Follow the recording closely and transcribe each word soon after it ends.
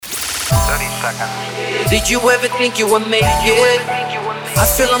seconds. Did you ever think you would make it? I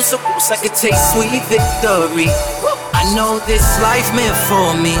feel I'm so close, I could taste sweet victory. I know this life meant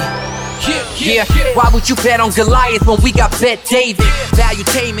for me. Yeah, why would you bet on Goliath when we got Bet David?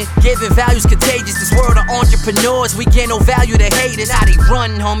 Valuetainment, giving values contagious. This world of entrepreneurs, we get no value to haters. How they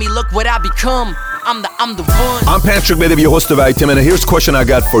run, homie, look what I become. I'm the one. I'm Patrick Medeb, your host of Valuetainment, and here's a question I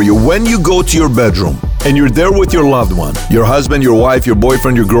got for you. When you go to your bedroom and you're there with your loved one, your husband, your wife, your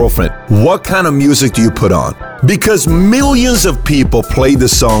boyfriend, your girlfriend, what kind of music do you put on? Because millions of people play the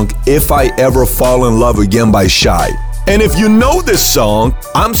song If I Ever Fall in Love Again by Shy. And if you know this song,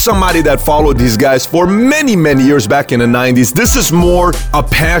 I'm somebody that followed these guys for many, many years back in the 90s. This is more a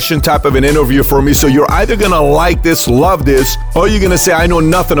passion type of an interview for me. So you're either going to like this, love this, or you're going to say, I know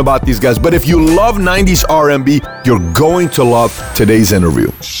nothing about these guys. But if you love 90s R&B, you're going to love today's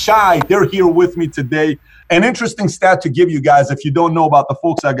interview. Shy, they're here with me today. An interesting stat to give you guys, if you don't know about the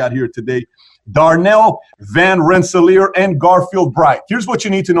folks I got here today. Darnell Van Rensselaer and Garfield Bright. Here's what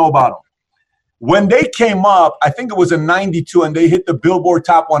you need to know about them. When they came up, I think it was in 92, and they hit the Billboard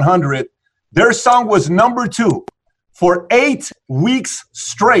Top 100, their song was #2 for 8 weeks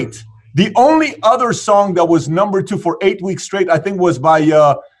straight. The only other song that was #2 for 8 weeks straight, I think, was by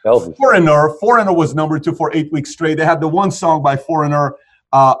Foreigner. Foreigner was #2 for 8 weeks straight. They had the one song by Foreigner,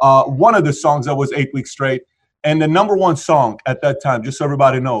 one of the songs that was 8 weeks straight. And the #1 song at that time, just so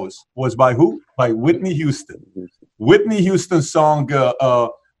everybody knows, was by who? By Whitney Houston. Whitney Houston's song,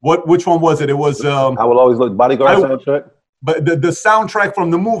 which one was it? It was I Will Always Look, Bodyguard soundtrack. But the soundtrack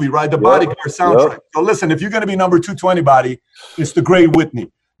from the movie, right? The Bodyguard soundtrack. So listen, if you're going to be #2 to anybody, it's the great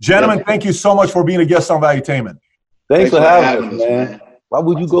Whitney. Gentlemen, thank you so much for being a guest on Valuetainment. Thanks for having us, man. Why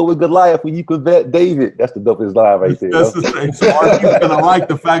would you go with Goliath when you could bet David? That's the dopest line right there. That's the thing. So Arthur's going to like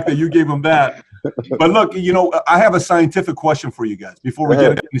the fact that you gave him that. But look, you know, I have a scientific question for you guys. Before we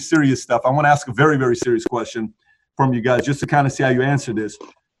get into the serious stuff, I want to ask a very, very serious question from you guys just to kind of see how you answer this.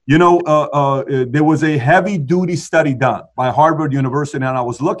 You know, there was a heavy-duty study done by Harvard University, and I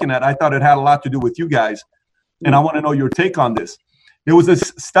was looking at it. I thought it had a lot to do with you guys, and I want to know your take on this. There was a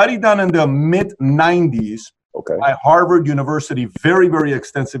study done in the mid-'90s by Harvard University, very, very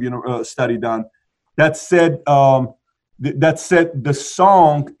extensive study done, that said the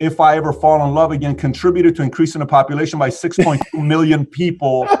song "If I Ever Fall in Love Again" contributed to increasing the population by 6.2 million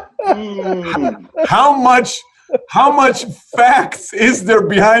people. How much facts is there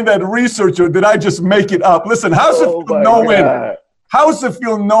behind that research, or did I just make it up? Listen, how's it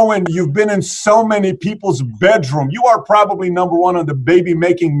feel knowing you've been in so many people's bedroom? You are probably #1 on the baby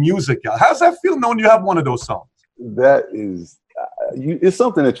making music. How's that feel knowing you have one of those songs? That is, it's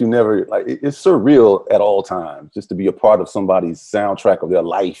something that you never, like, it's surreal at all times, just to be a part of somebody's soundtrack of their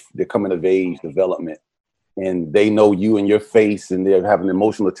life, their coming of age, development, and they know you and your face, and they're having an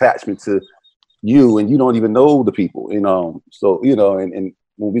emotional attachment to you, and you don't even know the people, you know. So, you know, and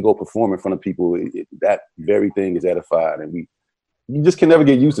when we go perform in front of people, that very thing is edified, and you just can never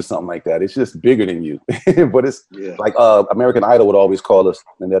get used to something like that. It's just bigger than you. But it's like American Idol would always call us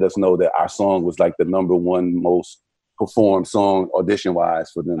and let us know that our song was like the #1 most performed song audition-wise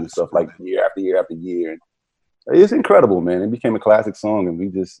for them and stuff, like year after year after year. And it's incredible, man. It became a classic song, and we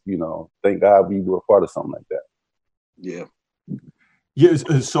just, you know, thank God we were a part of something like that. Yeah. Yes,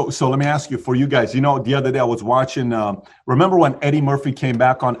 so let me ask you, for you guys, you know, the other day I was watching, remember when Eddie Murphy came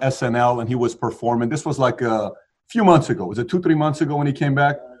back on SNL and he was performing? This was like a few months ago. Was it 2-3 months ago when he came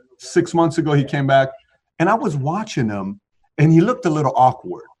back? 6 months ago he came back. And I was watching him, and he looked a little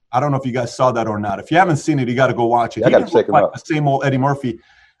awkward. I don't know if you guys saw that or not. If you haven't seen it, you got to go watch it. I got to check him out. The same old Eddie Murphy.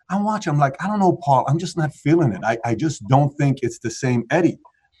 I'm watching, I'm like, I don't know, Paul. I'm just not feeling it. I just don't think it's the same Eddie.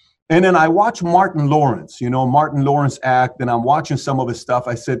 And then I watched Martin Lawrence, you know, Martin Lawrence act, and I'm watching some of his stuff.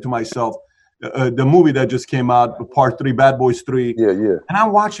 I said to myself, the movie that just came out, Part 3, Bad Boys 3. Yeah. And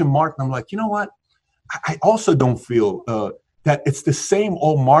I'm watching Martin. I'm like, you know what? I also don't feel that it's the same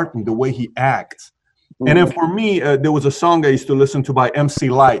old Martin, the way he acts. Mm-hmm. And then for me, there was a song I used to listen to by MC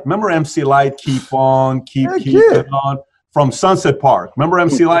Lyte. Remember MC Lyte, Keep On, Keep On, from Sunset Park. Remember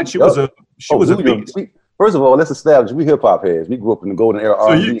MC Lyte? She was a beast. First of all, let's establish we hip hop heads. We grew up in the golden era.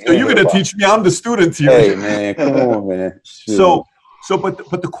 So you're gonna teach me? I'm the student here. Hey man, come on, man. Shoot.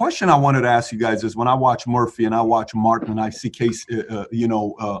 But the question I wanted to ask you guys is, when I watch Murphy and I watch Martin and I see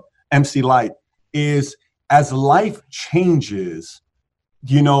MC Lyte, is as life changes,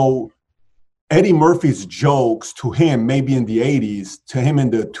 you know, Eddie Murphy's jokes to him, maybe in the 80s, to him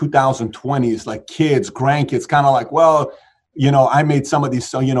in the 2020s, like kids, grandkids, kind of like, well, you know, I made some of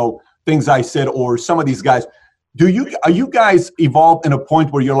these, you know, things I said, or some of these guys. Are you guys evolved in a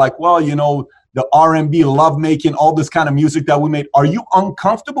point where you're like, well, you know, the R&B, lovemaking, all this kind of music that we made. Are you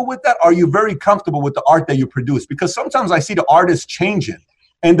uncomfortable with that? Are you very comfortable with the art that you produce? Because sometimes I see the artist changing,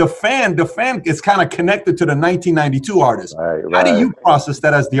 and the fan is kind of connected to the 1992 artist. Right. How do you process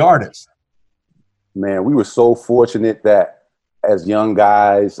that as the artist? Man, we were so fortunate that as young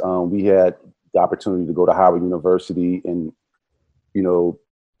guys, we had the opportunity to go to Howard University, and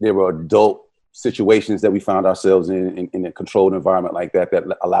there were adult situations that we found ourselves in a controlled environment like that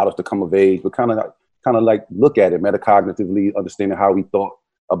allowed us to come of age, but kind of like look at it metacognitively, understanding how we thought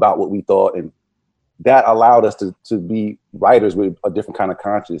about what we thought, and that allowed us to be writers with a different kind of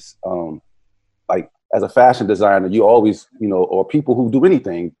conscience. Like as a fashion designer, you always, or people who do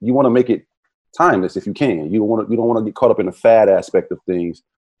anything, you want to make it timeless if you can. You don't want to get caught up in the fad aspect of things,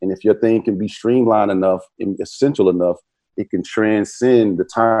 and if your thing can be streamlined enough and essential enough, it can transcend the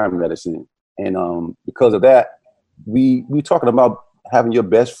time that it's in. And because of that, we talking about having your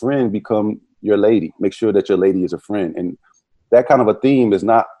best friend become your lady. Make sure that your lady is a friend. And that kind of a theme is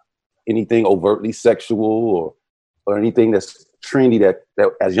not anything overtly sexual or anything that's trendy that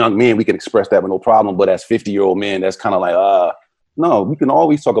as young men, we can express that with no problem. But as 50-year-old men, that's kind of like, no, we can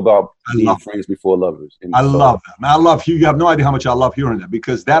always talk about being friends before lovers. And I love that. Man, I love you. You have no idea how much I love hearing that,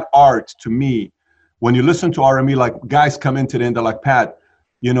 because that art to me, when you listen to R&B, like guys come in today and they're like, Pat,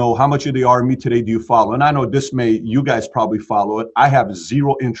 how much of the R&B today do you follow? And I know you guys probably follow it. I have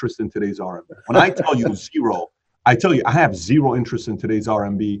zero interest in today's R&B. When I tell you zero, I tell you I have zero interest in today's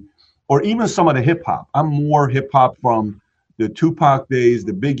R&B, or even some of the hip hop. I'm more hip hop from the Tupac days,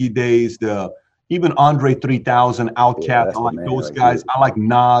 the Biggie days, even Andre 3000, Outkast. I like those guys. I like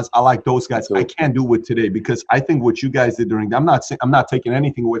Nas. I like those guys. I can't do it today, because I think what you guys did I'm not taking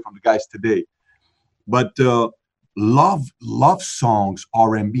anything away from the guys today, but love songs,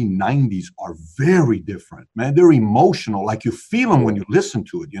 R&B 90s are very different, man. They're emotional. Like you feel them when you listen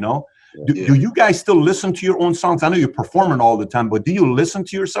to it, Do you guys still listen to your own songs? I know you're performing all the time, but do you listen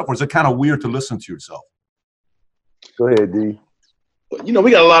to yourself, or is it kind of weird to listen to yourself? Go ahead, D. We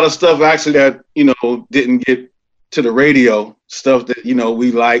got a lot of stuff actually that, didn't get to the radio, stuff that,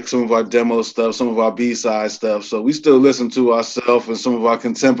 we like, some of our demo stuff, some of our B-side stuff. So we still listen to ourselves and some of our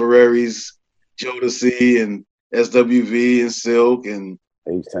contemporaries, Jodeci and SWV and Silk and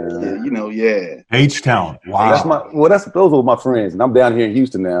H-Town. H-Town. Wow. Those are my friends, and I'm down here in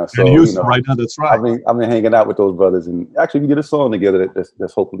Houston now. So in Houston right now, that's right. I've been hanging out with those brothers, and actually we get a song together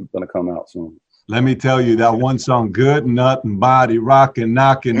that's hopefully going to come out soon. Let me tell you, that one song, Good Nut and Body Rockin',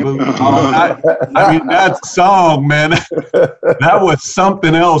 Knockin', I mean, that song, man, that was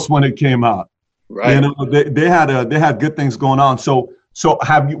something else when it came out. Right. They had good things going on. So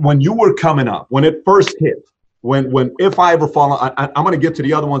when you were coming up, when it first hit, when If I Ever Fall, I'm going to get to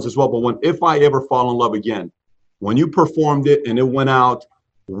the other ones as well, but when If I Ever Fall in Love Again, when you performed it and it went out,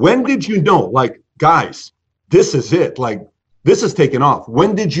 when did you know, like, guys, this is it, like, this is taking off?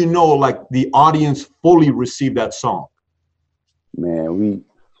 When did you know, like, the audience fully received that song? Man,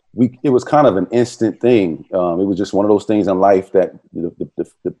 it was kind of an instant thing. It was just one of those things in life that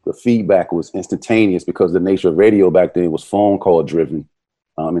the feedback was instantaneous, because the nature of radio back then was phone call driven.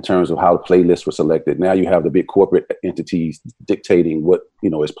 In terms of how the playlists were selected. Now you have the big corporate entities dictating what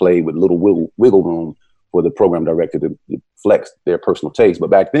is played, with little wiggle room for the program director to flex their personal taste.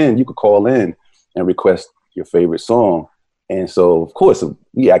 But back then you could call in and request your favorite song. And so, of course,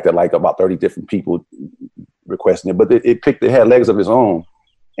 we acted like about 30 different people requesting it, but it had legs of its own.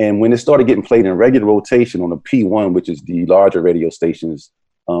 And when it started getting played in regular rotation on the P1, which is the larger radio stations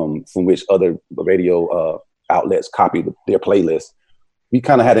from which other radio outlets copied their playlist, we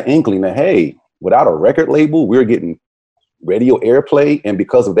kind of had an inkling that, hey, without a record label, we're getting radio airplay. And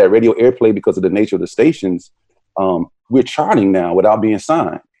because of that radio airplay, because of the nature of the stations, we're charting now without being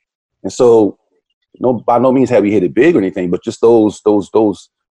signed. And so, by no means have we hit it big or anything, but just those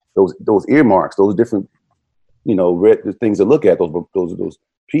earmarks, those different, things to look at, those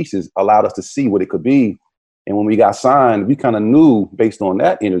pieces allowed us to see what it could be. And when we got signed, we kind of knew, based on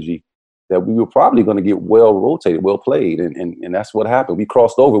that energy, that we were probably going to get well rotated, well played. And that's what happened. We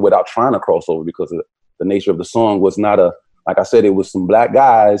crossed over without trying to cross over, because of the nature of the song was not like I said, it was some black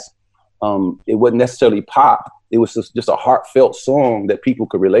guys. It wasn't necessarily pop. It was just a heartfelt song that people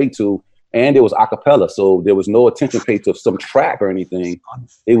could relate to. And it was a cappella. So there was no attention paid to some track or anything.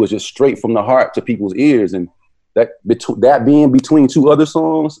 It was just straight from the heart to people's ears. And that being between two other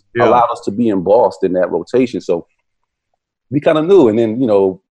songs allowed us to be embossed in that rotation. So we kind of knew. And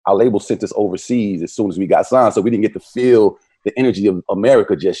then, our label sent us overseas as soon as we got signed. So we didn't get to feel the energy of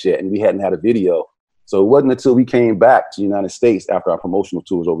America just yet. And we hadn't had a video. So it wasn't until we came back to the United States after our promotional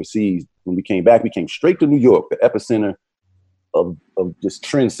tours overseas. When we came back, we came straight to New York, the epicenter of just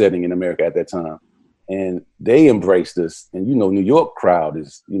trend setting in America at that time. And they embraced us. And, you know, New York crowd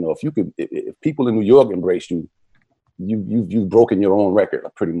is, you know, if people in New York embrace you, you've broken your own record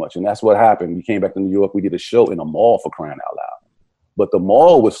pretty much. And that's what happened. We came back to New York. We did a show in a mall, for crying out loud. But the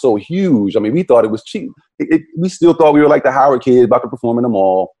mall was so huge. I mean, we thought it was cheap. We still thought we were like the Howard kids about to perform in the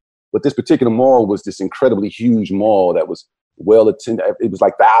mall. But this particular mall was this incredibly huge mall that was well attended. It was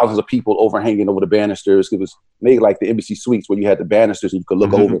like thousands of people overhanging over the banisters. It was made like the Embassy Suites where you had the banisters and you could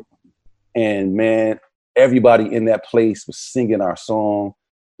look over. And man, everybody in that place was singing our song.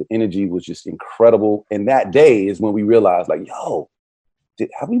 The energy was just incredible. And that day is when we realized, like, yo,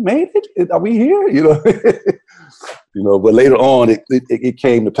 have we made it? Are we here? You know, you know. But later on, it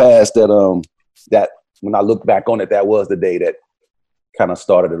came to pass that that when I look back on it, that was the day that kind of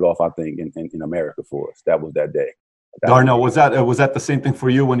started it off. I think in America for us. That was that day. Darnell, was that the same thing for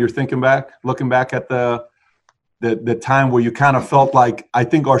you when you're looking back at the time where you kind of felt like, I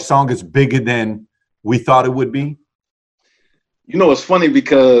think our song is bigger than we thought it would be? You know, it's funny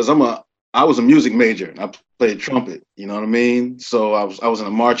because I was a music major. I played trumpet, you know what I mean? So I was in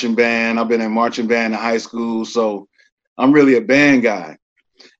a marching band. I've been in marching band in high school. So I'm really a band guy.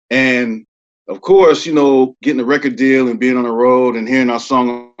 And of course, you know, getting a record deal and being on the road and hearing our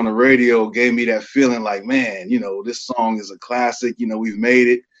song on the radio gave me that feeling like, man, you know, this song is a classic. You know, we've made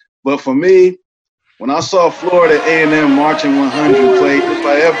it. But for me, when I saw Florida A&M Marching 100 play, if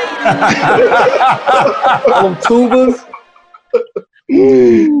I ever on tubas,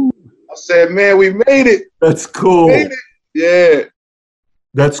 I said, man, we made it. That's cool. Yeah.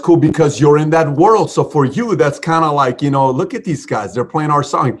 That's cool because you're in that world. So for you, that's kind of like, you know, look at these guys. They're playing our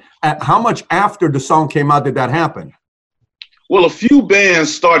song. How much after the song came out did that happen? Well, a few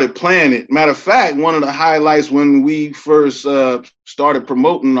bands started playing it. Matter of fact, one of the highlights when we first started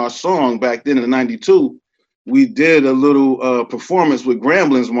promoting our song back then in '92, we did a little performance with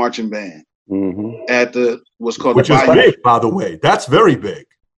Grambling's marching band at what's called the Bayou. Which is big, by the way. That's very big.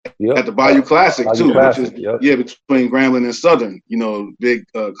 Yep. At the Bayou Classic, too, which is between Grambling and Southern, you know, big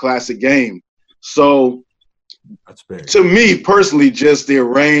classic game. So that's big. To me personally, just the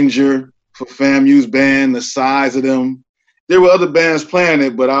arranger for FAMU's band, the size of them. There were other bands playing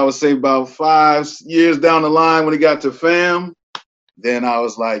it, but I would say about 5 years down the line when it got to FAM, then I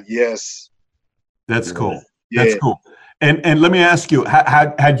was like, yes. That's cool. Yeah. That's cool. And let me ask you,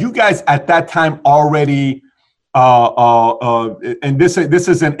 had you guys at that time already and this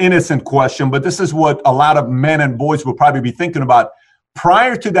is an innocent question, but this is what a lot of men and boys will probably be thinking about.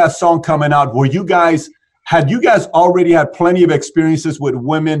 Prior to that song coming out, had you guys already had plenty of experiences with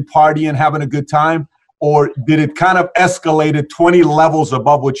women partying, having a good time, or did it kind of escalated 20 levels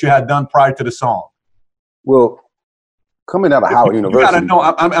above what you had done prior to the song? Well, coming out of Howard University, you gotta know.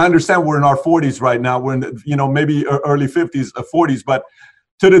 I understand we're in our 40s right now. We're in the, you know, maybe early 50s, 40s, but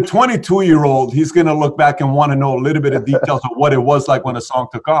to the 22-year-old, he's going to look back and want to know a little bit of details of what it was like when the song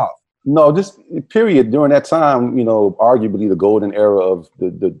took off. No, just period. During that time, you know, arguably the golden era of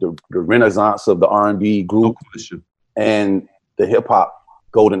the renaissance of the R&B group and the hip hop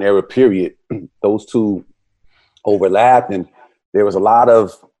golden era period. Those two overlapped, and there was a lot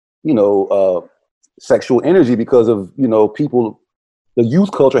of, you know, sexual energy because of, you know, people. The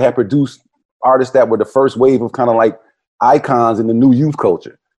youth culture had produced artists that were the first wave of kind of like icons in the new youth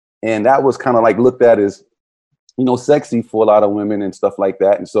culture. And that was kind of like looked at as, you know, sexy for a lot of women and stuff like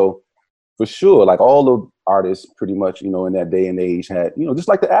that. And so for sure, like all the artists pretty much, you know, in that day and age had, you know, just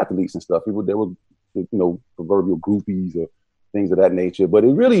like the athletes and stuff, there were, you know, proverbial groupies or things of that nature. But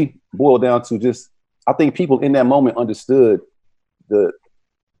it really boiled down to just, I think people in that moment understood the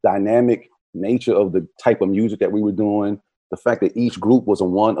dynamic nature of the type of music that we were doing. The fact that each group was a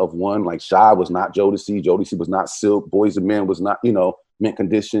one of one, like Shy was not Jodeci, Jodeci was not Silk, Boys II Men was not, you know, Mint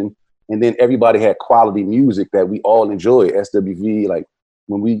Condition. And then everybody had quality music that we all enjoyed. SWV, like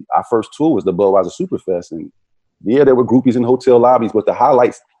when our first tour was the Budweiser Superfest. And yeah, there were groupies in hotel lobbies, but the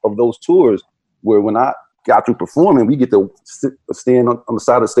highlights of those tours were when I got through performing, we get to stand on the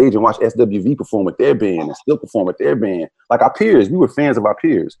side of the stage and watch SWV perform with their band and still perform with their band. Like our peers, we were fans of our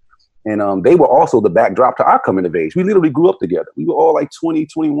peers. And they were also the backdrop to our coming of age. We literally grew up together. We were all like 20,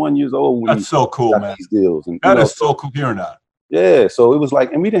 21 years old. When That's so cool, man. These deals. And, that is so cool hearing that. Yeah, so it was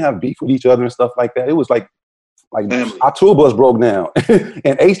like, and we didn't have beef with each other and stuff like that. It was like our tour bus broke down,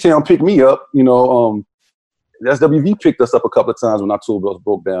 and H-Town picked me up. You know, SWV picked us up a couple of times when our tour bus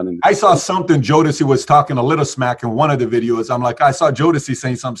broke down. And I saw something Jodeci was talking a little smack in one of the videos. I'm like, I saw Jodeci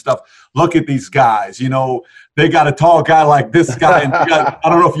saying some stuff. Look at these guys. You know, they got a tall guy like this guy. And I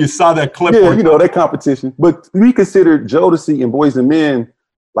don't know if you saw that clip. Yeah, you know, that competition. But we considered Jodeci and Boys II Men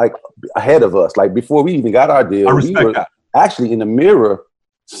like ahead of us. Like before we even got our deal. I respect that. actually in the mirror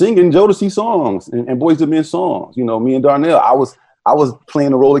singing Jodeci songs and Boyz II Men songs. You know, me and Darnell, I was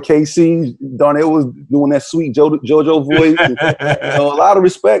playing the role of KC. Darnell was doing that sweet JoJo voice. And, you know, a lot of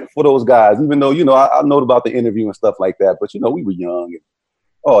respect for those guys, even though, you know, I know about the interview and stuff like that. But, you know, we were young and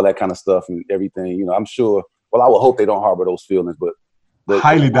all that kind of stuff and everything. You know, I'm sure, well, I would hope they don't harbor those feelings, but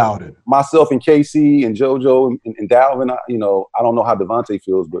highly doubt it. Myself and KC and JoJo and Dalvin, you know, I don't know how Devontae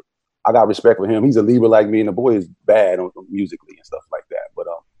feels, but I got respect for him. He's a Libra like me, and the boy is bad musically and stuff like that. But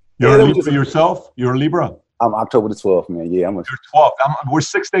you're a Libra yourself? You're a Libra? I'm October the 12th, man. Yeah, You're 12th. We're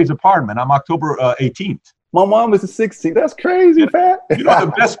 6 days apart, man. I'm October 18th. My mom is the 16th. That's crazy, Pat. You know,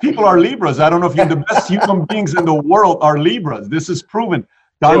 the best people are Libras. I don't know if you're the best human beings in the world are Libras. This is proven.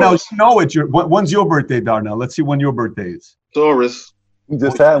 Darnell, you know it. When's your birthday, Darnell? Let's see when your birthday is. Taurus. You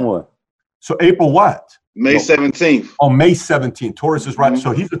just had one. So April what? May 17th. Oh, May 17th. Taurus is right.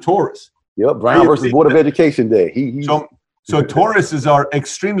 So he's a Taurus. Yep, Brown versus Board of Education Day. So Tauruses are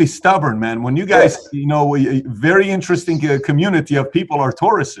extremely stubborn, man. When you guys, you know, a very interesting community of people are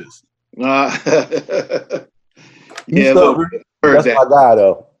Tauruses. He's stubborn. That's my guy,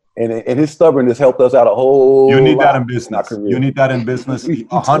 though. And his stubbornness helped us out a whole lot. You need that in business. You need that in business.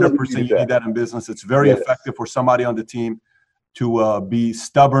 100% you need that in business. It's very effective for somebody on the team to be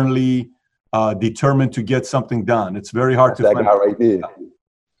stubbornly determined to get something done. It's very hard to find that guy right there.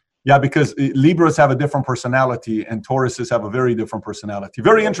 Yeah, because Libras have a different personality and Tauruses have a very different personality.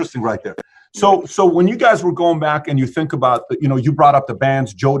 Very interesting right there. So when you guys were going back and you think about, you know, you brought up the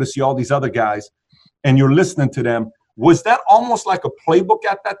bands, Jodeci, all these other guys, and you're listening to them, was that almost like a playbook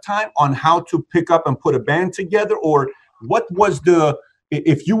at that time on how to pick up and put a band together? Or what was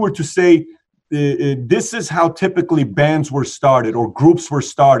if you were to say, this is how typically bands were started or groups were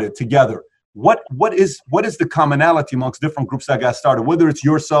started together, what is the commonality amongst different groups that got started, whether it's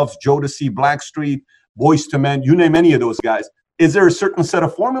yourselves, Jodeci, Blackstreet, Boyz II Men, you name any of those guys? Is there a certain set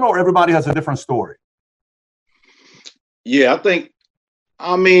of formula or everybody has a different story? Yeah,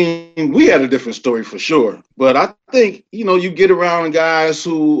 I mean, we had a different story for sure, but I think, you know, you get around guys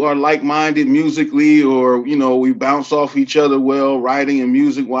who are like-minded musically, or, you know, we bounce off each other well, writing and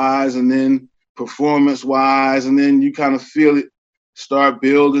music-wise, and then performance-wise, and then you kind of feel it start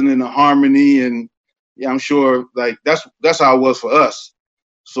building in the harmony. And yeah, I'm sure like that's how it was for us.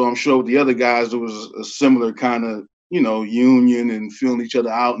 So I'm sure with the other guys, there was a similar kind of, you know, union and feeling each other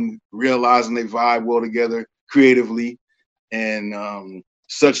out and realizing they vibe well together creatively, and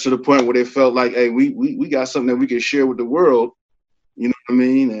such to the point where they felt like, hey, we got something that we can share with the world. You know what I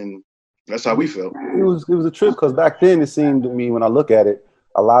mean? And that's how we felt. It was a trip, because back then it seemed to me, when I look at it,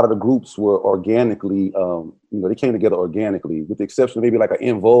 a lot of the groups were organically, you know, they came together organically, with the exception of maybe like an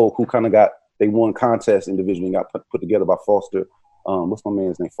En Vogue, who kind of they won contests individually and got put together by Foster. What's my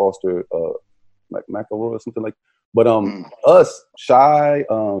man's name? Foster, like McElroy or something like. But us, Shy,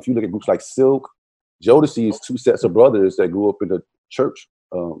 if you look at groups like Silk, Jodeci is two sets of brothers that grew up in the church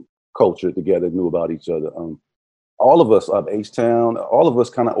culture together, knew about each other. All of us of H-Town, all of us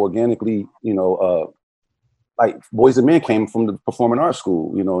kind of organically, you know, like Boyz II Men came from the performing arts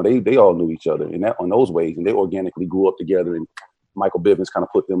school, you know, they all knew each other in those ways, and they organically grew up together, and Michael Bivins kind of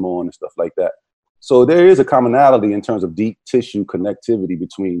put them on and stuff like that. So there is a commonality in terms of deep tissue connectivity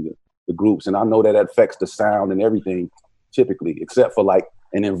between the groups, and I know that affects the sound and everything typically, except for like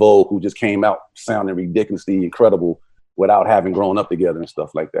an En Vogue, who just came out sounding ridiculously incredible without having grown up together and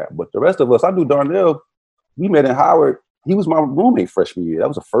stuff like that. But the rest of us, I knew Darnell, we met in Howard. He was my roommate freshman year. That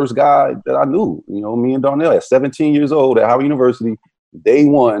was the first guy that I knew. You know, me and Darnell at 17 years old at Howard University, day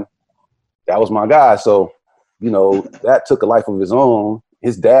one, that was my guy. So, you know, that took a life of his own.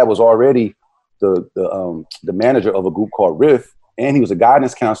 His dad was already the manager of a group called Riff, and he was a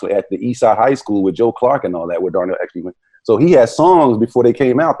guidance counselor at the Eastside High School with Joe Clark and all that, where Darnell actually went. So he had songs before they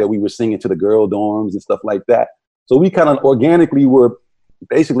came out that we were singing to the girl dorms and stuff like that. So we kind of organically were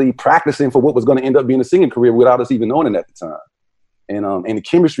basically practicing for what was going to end up being a singing career without us even knowing it at the time. And the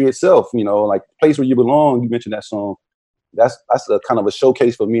chemistry itself, you know, like Place Where You Belong, you mentioned that song. That's a kind of a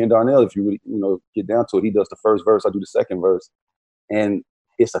showcase for me and Darnell. If you really, you know, get down to it, he does the first verse, I do the second verse. And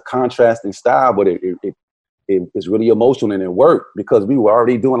it's a contrast in style, but it's really emotional, and it worked because we were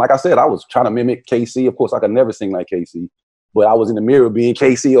already doing, like I said, I was trying to mimic KC. Of course, I could never sing like KC, but I was in the mirror being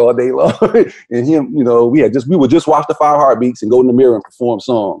KC all day long. And him, you know, we would just watch the 5 Heartbeats and go in the mirror and perform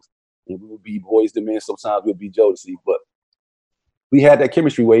songs. And we would be Boyz II Men, sometimes we'd be Jodeci, but we had that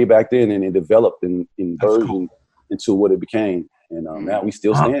chemistry way back then, and it developed in version into what it became. And now we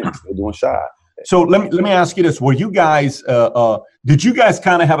still standing, still doing Shy. So let me ask you this. Were you guys, did you guys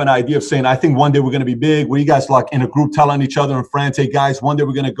kind of have an idea of saying, I think one day we're going to be big? Were you guys like in a group telling each other and friends, hey guys, one day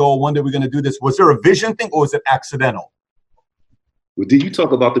we're going to go, one day we're going to do this? Was there a vision thing, or was it accidental? Well, did you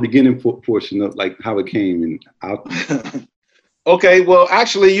talk about the beginning portion of like how it came and how? Okay, well,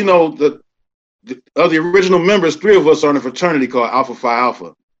 actually, you know, of the original members, 3 of us are in a fraternity called Alpha Phi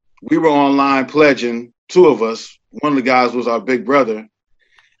Alpha. We were online pledging, 2 of us. One of the guys was our big brother.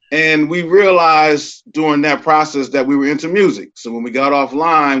 And we realized during that process that we were into music. So when we got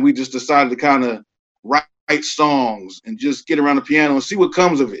offline, we just decided to kind of write songs and just get around the piano and see what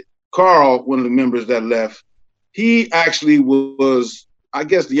comes of it. Carl, one of the members that left, he actually was, I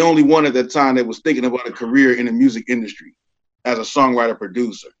guess, the only one at that time that was thinking about a career in the music industry as a songwriter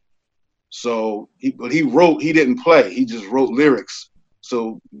producer. So he wrote, he didn't play, he just wrote lyrics.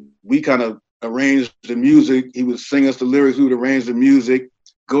 So we kind of arranged the music. He would sing us the lyrics, we would arrange the music,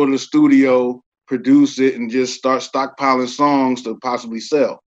 go to the studio, produce it, and just start stockpiling songs to possibly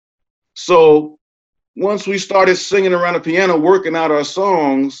sell. So once we started singing around the piano, working out our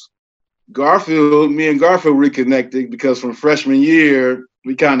songs, me and Garfield reconnected because from freshman year,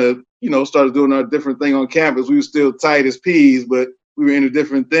 we kind of, you know, started doing our different thing on campus. We were still tight as peas, but we were into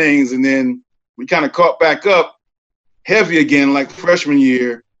different things. And then we kind of caught back up heavy again, like freshman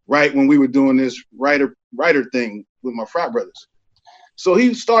year, right when we were doing this writer thing with my frat brothers. So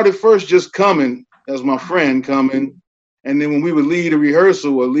he started first just coming as my friend coming. And then when we would leave the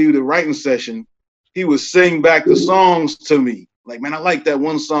rehearsal or leave the writing session, he would sing back the songs to me. Like, man, I like that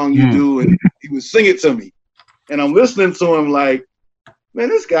one song you do. And he would sing it to me. And I'm listening to him like, man,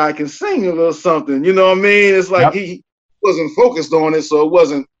 this guy can sing a little something. You know what I mean? It's like he wasn't focused on it. So it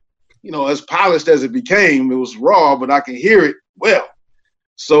wasn't, you know, as polished as it became. It was raw, but I can hear it well.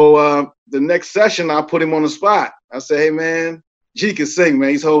 So the next session, I put him on the spot. I said, hey, man, G can sing, man.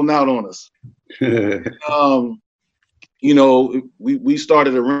 He's holding out on us. You know, we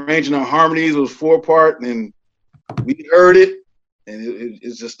started arranging our harmonies. It was 4-part, and we heard it, and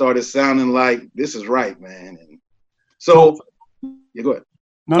it just started sounding like this is right, man. And so, yeah, go ahead.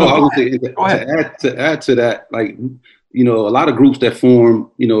 I would say, go ahead. To add to that, like, you know, a lot of groups that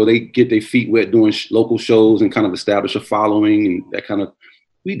form, you know, they get their feet wet doing local shows and kind of establish a following and that kind of.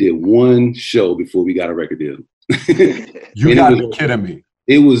 We did one show before we got a record deal. You gotta be kidding me.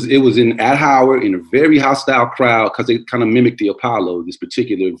 It was at Howard in a very hostile crowd because they kind of mimicked the Apollo, this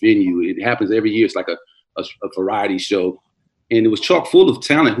particular venue. It happens every year. It's like a variety show. And it was chock full of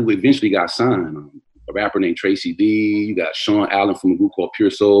talent who eventually got signed. A rapper named Tracy D. You got Sean Allen from a group called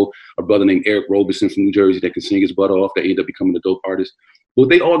Pure Soul. A brother named Eric Robeson from New Jersey that can sing his butt off that ended up becoming a dope artist. But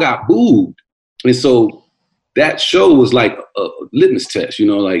they all got booed. And so that show was like a litmus test, you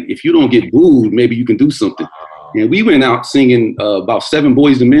know, like if you don't get booed, maybe you can do something. And we went out singing about 7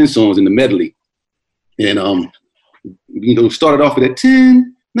 Boyz II Men songs in the medley. And, you know, started off with that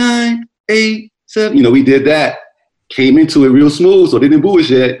 10, 9, 8, 7. You know, we did that, came into it real smooth, so they didn't boo us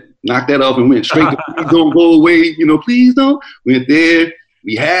yet. Knocked that off and went straight to Please Don't Go Away, you know, please don't. Went there,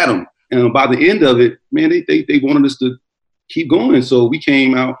 we had them. And by the end of it, man, they wanted us to keep going. So we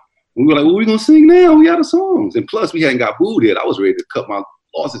came out. We were like, what are we going to sing now? We out of songs. And plus, we hadn't got booed yet. I was ready to cut my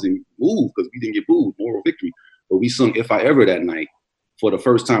losses and move because we didn't get booed. Moral victory. But we sung If I Ever that night for the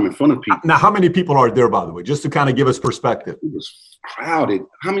first time in front of people. Now, how many people are there, by the way, just to kind of give us perspective? It was crowded.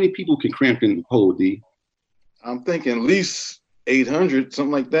 How many people can Crampton hold, D? I'm thinking at least 800,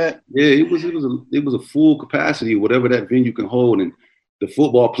 something like that. Yeah, it was a full capacity, whatever that venue can hold. And the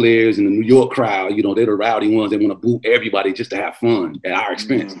football players and the New York crowd, you know, they're the rowdy ones. They want to boo everybody just to have fun at our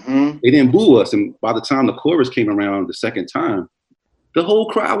expense. Mm-hmm. They didn't boo us. And by the time the chorus came around the second time, the whole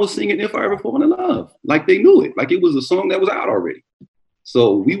crowd was singing If I Ever Fall in Love. Like they knew it. Like it was a song that was out already.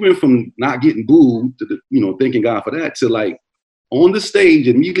 So we went from not getting booed to, thanking God for that to like on the stage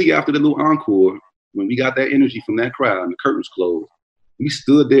immediately after the little encore, when we got that energy from that crowd and the curtains closed, we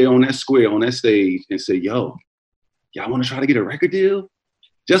stood there on that square, on that stage and said, yo, y'all want to try to get a record deal?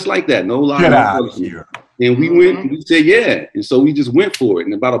 Just like that, no lie. Get out of here. And we went, and we said, yeah. And so we just went for it.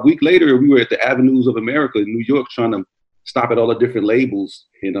 And about a week later, we were at the Avenues of America in New York trying to stop at all the different labels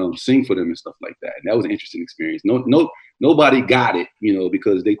and sing for them and stuff like that. And that was an interesting experience. Nobody got it,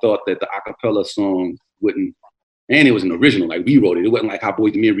 because they thought that the acapella song wouldn't, and it was an original, like we wrote it. It wasn't like how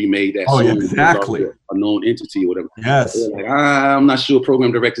Boyz II Men remade that song. Oh, exactly. A known entity or whatever. Yes. They were like, I'm not sure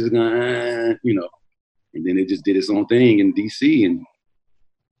program directors are gonna, And then it just did its own thing in DC, and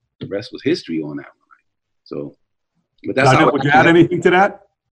the rest was history on that one. So, but that's how. Would you add anything to that?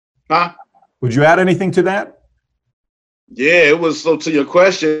 Huh? Would you add anything to that? Yeah, it was. So to your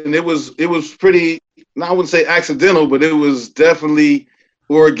question, it was pretty. I wouldn't say accidental, but it was definitely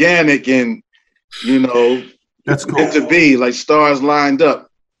organic, and that's cool. Meant to be like stars lined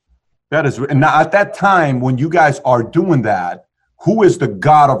up. That is, and now at that time when you guys are doing that, who is the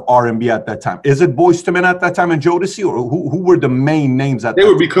god of R&B at that time? Is it Boyz II Men at that time and Jodeci, or who were the main names at that time?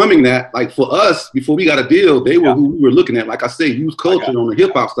 They were becoming that. Like for us, before we got a deal, they were who we were looking at. Like I say, youth culture on the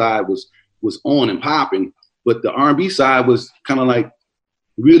hip hop side was on and popping, but the R&B side was kind of like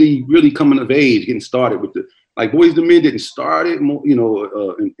really, really coming of age, getting started with the, like Boyz II Men didn't start it, you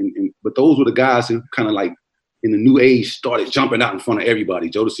know, but those were the guys who kind of like in the new age started jumping out in front of everybody.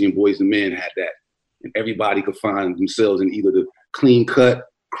 Jodeci and Boyz II Men had that, and everybody could find themselves in either the clean cut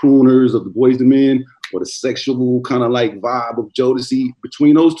crooners of the Boyz II Men or the sexual kind of like vibe of Jodeci.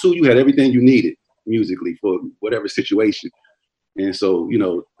 Between those two, you had everything you needed musically for whatever situation. And so, you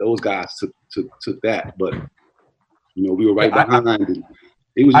know, those guys took that, but you know, we were right behind. And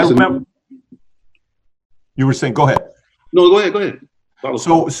it was. Just you were saying, go ahead. No, go ahead.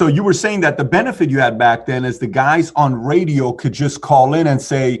 So you were saying that the benefit you had back then is the guys on radio could just call in and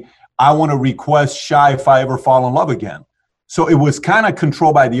say, I want to request Shy If I Ever Fall in Love Again. So it was kind of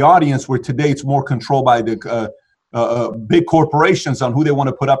controlled by the audience, where today it's more controlled by the big corporations on who they want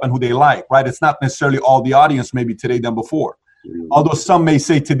to put up and who they like, right? It's not necessarily all the audience maybe today than before. Although some may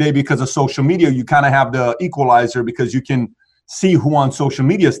say today, because of social media, you kind of have the equalizer because you can see who on social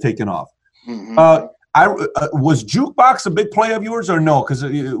media is taking off. Mm-hmm. Was Jukebox a big play of yours or no? Because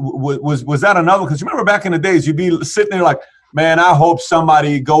was that another? Because you remember back in the days, you'd be sitting there like, man, I hope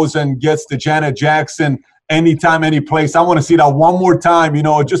somebody goes and gets the Janet Jackson anytime, any place. I want to see that one more time, you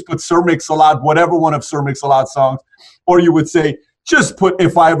know, just put Sir Mix-a-Lot, whatever one of Sir Mix-a-Lot's songs. Or you would say, just put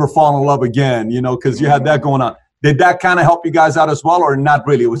If I Ever Fall in Love Again, you know, because you had that going on. Did that kind of help you guys out as well, or not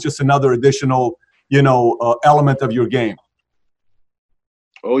really? It was just another additional, you know, element of your game.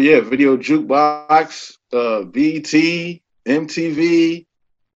 Oh yeah, Video Jukebox, BT, MTV,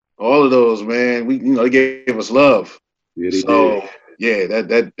 all of those, man. They gave us love. Yeah, they did. Yeah,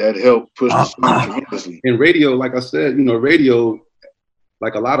 that helped push the song tremendously. In radio, like I said, you know, radio,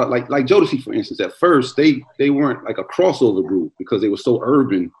 like a lot of like Jodeci, for instance, at first they weren't like a crossover group because they were so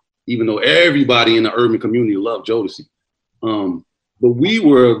urban, even though everybody in the urban community loved Jodeci. But we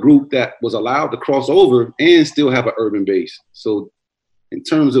were a group that was allowed to cross over and still have an urban base. So in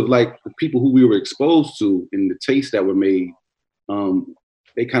terms of like the people who we were exposed to and the tastes that were made,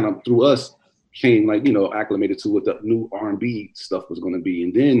 they kind of through us came like, you know, acclimated to what the new R&B stuff was going to be.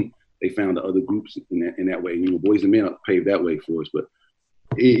 And then they found the other groups in that way. You know, Boyz II Men paved that way for us. But,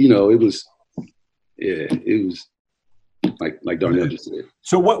 it was like Darnell just said.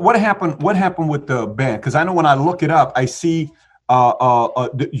 So what happened with the band? Because I know when I look it up, I see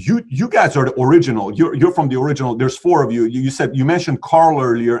you guys are the original. You're from the original. There's four of you. You mentioned Carl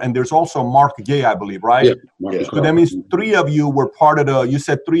earlier, and there's also Mark Gay, I believe, right? Yeah. So that means three of you were part of the. You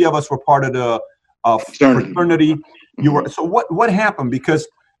said three of us were part of the fraternity. You were. So what happened? Because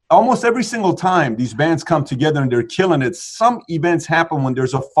almost every single time these bands come together and they're killing it, some events happen when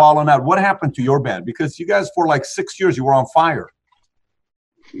there's a falling out. What happened to your band? Because you guys for like 6 years you were on fire.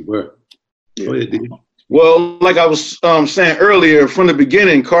 We were. Yeah. Well, like I was saying earlier, from the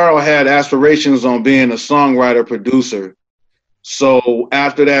beginning, Carl had aspirations on being a songwriter, producer. So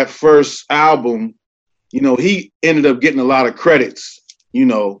after that first album, you know, he ended up getting a lot of credits, you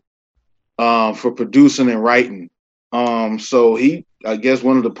know, for producing and writing. So he, I guess,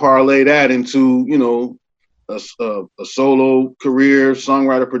 wanted to parlay that into, you know, a solo career,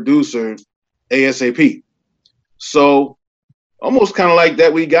 songwriter, producer, ASAP. So almost kind of like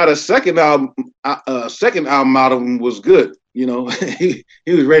that, we got a second album out of him was good. You know, he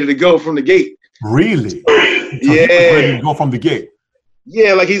was ready to go from the gate. Really? Yeah. He was ready to go from the gate.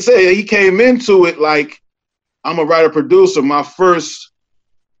 Yeah, like he said, he came into it like, I'm a writer producer. My first,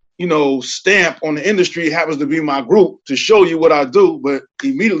 you know, stamp on the industry happens to be my group to show you what I do. But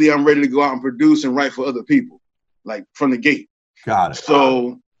immediately I'm ready to go out and produce and write for other people, like from the gate. Got it.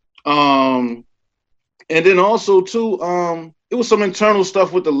 So, and then also too, it was some internal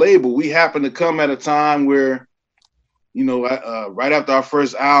stuff with the label. We happened to come at a time where, you know, right after our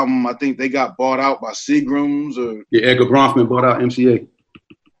first album, I think they got bought out by Seagram's or Edgar Bronfman bought out MCA.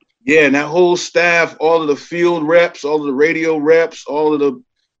 Yeah, and that whole staff, all of the field reps, all of the radio reps, all of the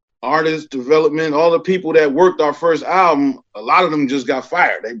artist development, all the people that worked our first album, a lot of them just got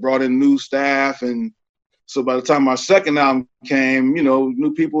fired. They brought in new staff, and so by the time our second album came, you know,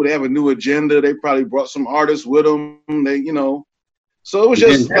 new people, they have a new agenda. They probably brought some artists with them. They, you know, so it was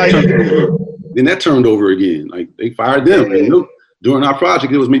just then that turned over again. Like they fired them. Yeah. You know, during our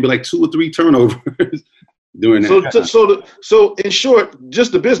project, it was maybe like 2 or 3 turnovers during that. So in short,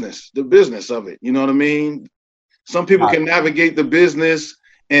 just the business of it. You know what I mean? Some people can navigate the business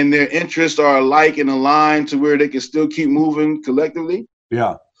and their interests are alike and aligned to where they can still keep moving collectively.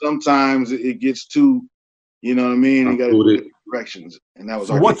 Yeah. Sometimes it gets too, you know what I mean? You gotta directions, and that was.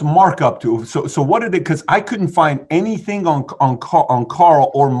 So what's Mark up to? So what did it? Because I couldn't find anything on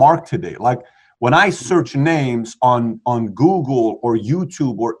Carl or Mark today. Like when I search names on Google or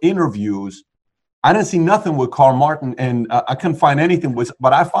YouTube or interviews, I didn't see nothing with Carl Martin, and I couldn't find anything with.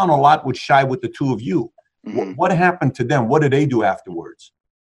 But I found a lot with Shy with the two of you. Mm-hmm. What happened to them? What did they do afterwards?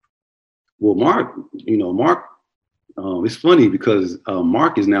 Well, Mark, it's funny because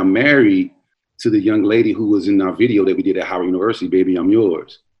Mark is now married to the young lady who was in our video that we did at Howard University, Baby, I'm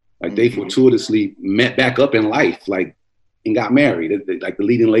Yours. Like they fortuitously met back up in life, like, and got married, like the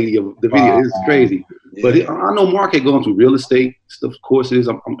leading lady of the video. It's crazy. Yeah. But I know Mark had gone through real estate stuff, courses.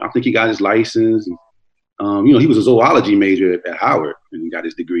 I think he got his license. And, he was a zoology major at Howard and he got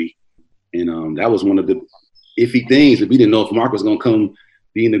his degree. And that was one of the iffy things that we didn't know if Mark was going to come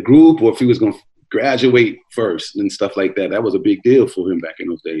be in the group or if he was going to graduate first and stuff like that. That was a big deal for him back in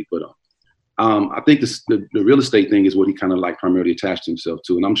those days. But I think the real estate thing is what he kind of like primarily attached himself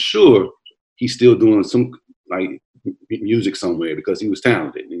to. And I'm sure he's still doing some like music somewhere because he was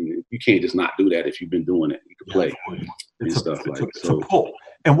talented. And you can't just not do that if you've been doing it. You can play and stuff like that. So cool.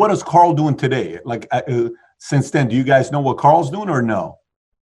 And what is Carl doing today? Like since then, do you guys know what Carl's doing or no?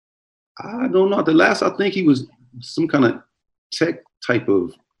 I don't know. The last, I think he was some kind of tech type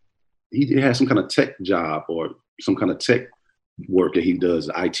of, he had some kind of tech job or some kind of tech work that he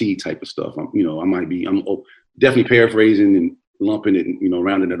does, IT type of stuff. I'm definitely paraphrasing and lumping it and,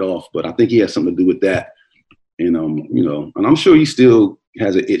 rounding it off, but I think he has something to do with that. And, and I'm sure he still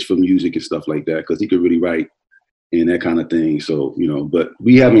has an itch for music and stuff like that because he could really write and that kind of thing. So, but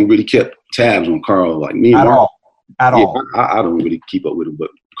we haven't really kept tabs on Carl like me. At all. I don't really keep up with him,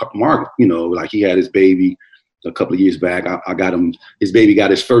 but Mark, like he had his baby a couple of years back. I got him, his baby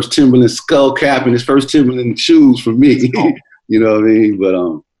got his first Timberland skull cap and his first Timberland shoes from me. Oh. You know what I mean?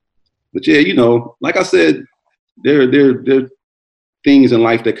 But yeah, like I said, there are things in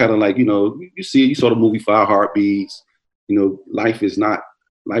life that kind of like, you saw the movie 5 Heartbeats. Life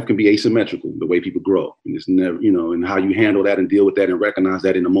can be asymmetrical, the way people grow. And it's never, and how you handle that and deal with that and recognize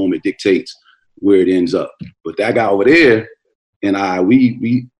that in the moment dictates where it ends up. But that guy over there and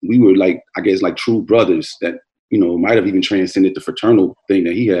we were like, I guess, like true brothers that, might have even transcended the fraternal thing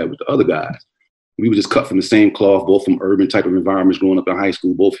that he had with the other guys. We were just cut from the same cloth, both from urban type of environments growing up in high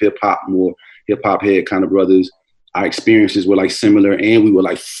school, both more hip hop head kind of brothers. Our experiences were like similar and we were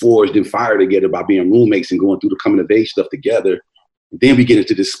like forged in fire together by being roommates and going through the coming of age stuff together. And then we get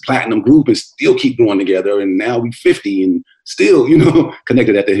into this platinum group and still keep going together. And now we 50 and still,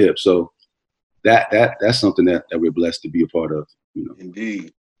 connected at the hip. So that's something that we're blessed to be a part of.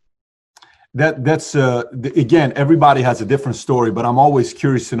 Indeed. That's again, everybody has a different story, but I'm always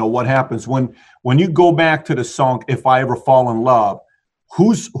curious to know what happens when you go back to the song "If I Ever Fall in Love."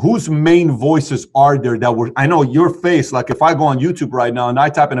 Whose main voices are there that were? I know your face. Like if I go on YouTube right now and I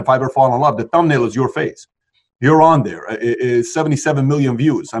type in "If I Ever Fall in Love," the thumbnail is your face. You're on there. It's 77 million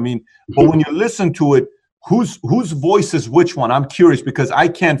views. I mean, but when you listen to it, whose voice is which one? I'm curious because I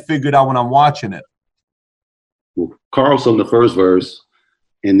can't figure it out when I'm watching it. Well, Carl's on the first verse.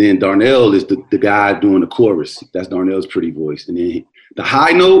 And then Darnell is the guy doing the chorus. That's Darnell's pretty voice. And then the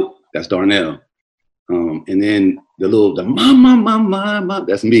high note, that's Darnell. And then the ma,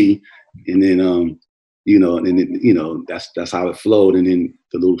 that's me. And then, that's how it flowed. And then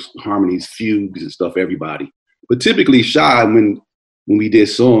the little harmonies, fugues and stuff, everybody. But typically Shy, when we did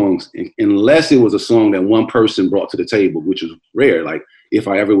songs, unless it was a song that one person brought to the table, which was rare, like If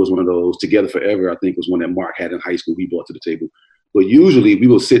I Ever was one of those, Together Forever, I think was one that Mark had in high school, he brought to the table. But usually we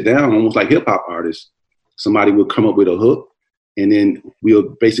will sit down almost like hip hop artists. Somebody would come up with a hook and then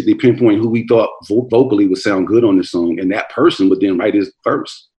we'll basically pinpoint who we thought vocally would sound good on the song. And that person would then write his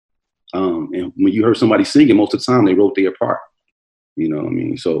verse. And when you heard somebody singing, most of the time they wrote their part. You know what I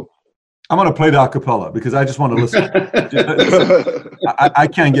mean? So I'm going to play the acapella because I just want to listen. I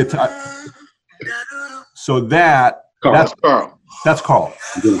can't get to. So that's Carl. That's Carl.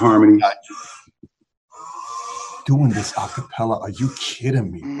 Doing harmony. Doing this acapella? Are you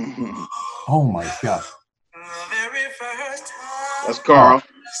kidding me? Mm-hmm. Oh my God. That's Carl.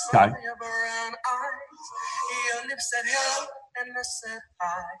 Okay.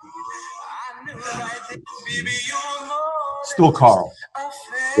 Still Carl.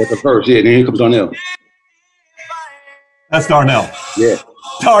 That's the first, yeah. Then here comes Darnell. That's Darnell. Yeah.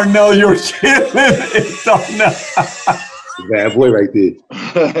 Darnell, you're kidding. It's Darnell. Bad boy right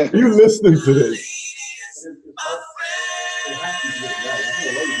there. You listening to this?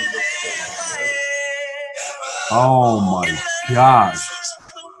 Oh my gosh.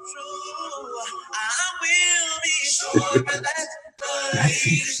 That's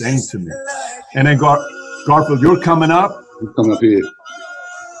insane to me. And then Garfield, you're coming up. Come up here.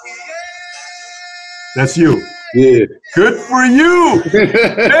 That's you. Yeah. Good for you.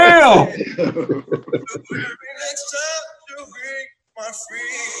 Damn.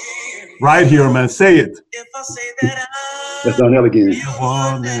 Right here, man. Say it. That's Darnell again.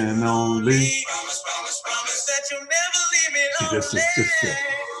 One and only.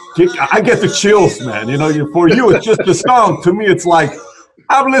 I get the chills, man. You know, for you, it's just a song. To me, it's like,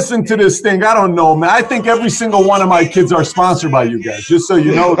 I've listened to this thing. I don't know, man. I think every single one of my kids are sponsored by you guys, just so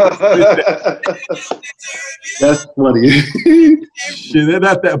you know. That's funny.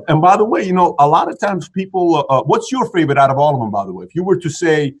 And by the way, you know, a lot of times people, what's your favorite out of all of them, by the way? If you were to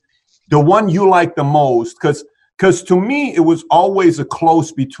say the one you like the most, because to me, it was always a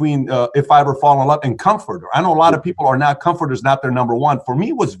close between If I Ever Fall in Love and Comforter. I know a lot of people are not, Comforter's not their number one. For me,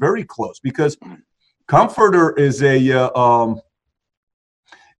 it was very close because Comforter is a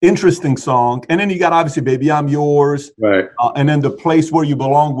interesting song. And then you got obviously Baby I'm Yours. Right. And then The Place Where You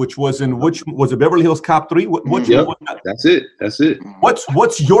Belong, which was it Beverly Hills Cop 3? Yep. That's it.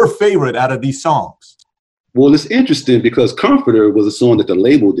 What's your favorite out of these songs? Well, it's interesting because Comforter was a song that the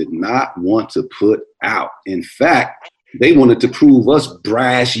label did not want to put out. In fact, they wanted to prove us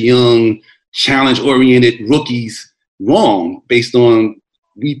brash, young, challenge-oriented rookies wrong based on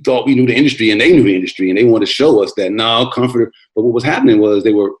we thought we knew the industry and they knew the industry and they wanted to show us that no, Comforter. But what was happening was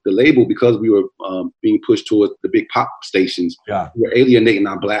the label, because we were being pushed towards the big pop stations, we were alienating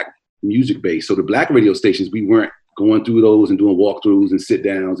our black music base. So the black radio stations, we weren't going through those and doing walkthroughs and sit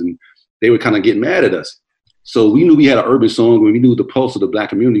downs, and they were kind of getting mad at us. So we knew we had an urban song, and we knew the pulse of the black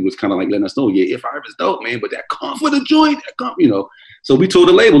community was kind of like letting us know, yeah, If I Ever's dope, man, but that Comforter joint, you know. So we told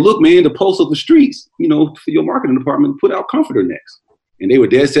the label, look, man, the pulse of the streets, you know, for your marketing department, put out Comforter next. And they were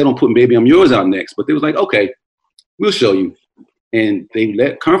dead set on putting Baby I'm Yours out next. But they was like, okay, we'll show you. And they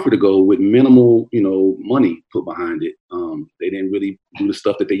let Comforter go with minimal, you know, money put behind it. They didn't really do the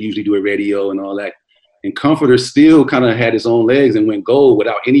stuff that they usually do at radio and all that. And Comforter still kind of had its own legs and went gold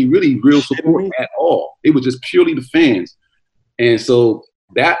without any really real support at all. It was just purely the fans. And so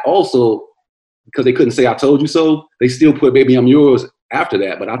that also, because they couldn't say I told you so, they still put Baby I'm Yours after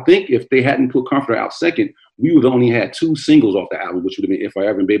that. But I think if they hadn't put Comforter out second, we would have only had 2 singles off the album, which would have been If I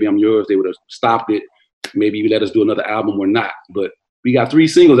Ever and Baby I'm Yours. They would have stopped it. Maybe you let us do another album or not. But we got 3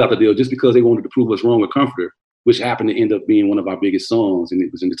 singles out the deal just because they wanted to prove us wrong with Comforter, which happened to end up being one of our biggest songs. And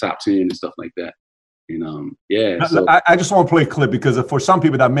it was in the top 10 and stuff like that. And so. I just want to play a clip because for some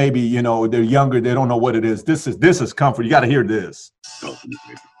people that maybe, you know, they're younger, they don't know what it is. This is Comfort. You got to hear this.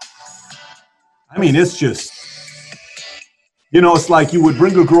 I mean, it's just, you know, it's like you would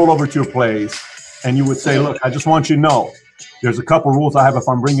bring a girl over to your place and you would say, look, I just want you to know there's a couple rules I have if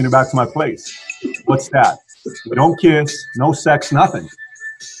I'm bringing you back to my place. What's that? We don't kiss, no sex, nothing.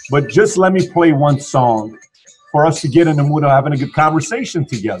 But just let me play one song for us to get in the mood of having a good conversation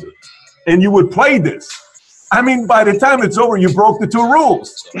together. And you would play this. I mean, by the time it's over, you broke the 2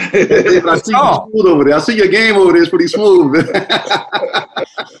 rules. I see you smooth over there. I see your game over there is pretty smooth.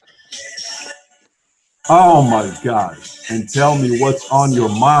 Oh my gosh. And tell me what's on your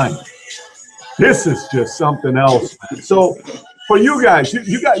mind. This is just something else, man. So for you guys,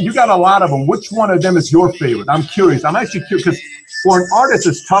 you got a lot of them. Which one of them is your favorite? I'm curious. I'm actually curious because for an artist,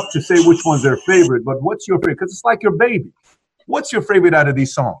 it's tough to say which one's their favorite, but what's your favorite? Because it's like your baby. What's your favorite out of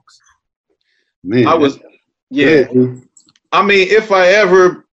these songs? Man, I mean, If I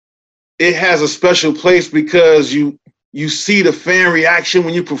Ever, it has a special place because you see the fan reaction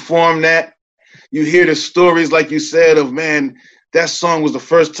when you perform that. You hear the stories, like you said, of, man, that song was the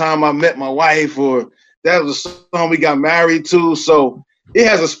first time I met my wife, or that was the song we got married to. So it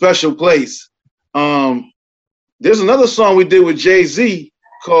has a special place. There's another song we did with Jay-Z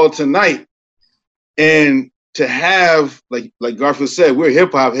called Tonight. And to have, like Garfield said, we're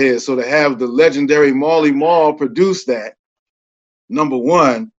hip hop heads. So to have the legendary Marley Marl produce that, number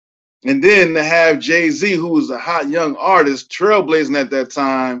one, and then to have Jay-Z, who was a hot young artist, trailblazing at that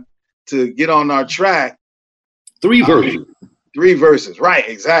time, to get on our track. 3 verses. 3 verses, right,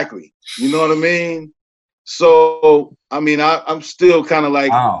 exactly. You know what I mean? So, I mean, I'm still kind of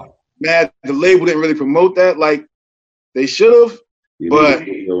like mad the label didn't really promote that like they should have. But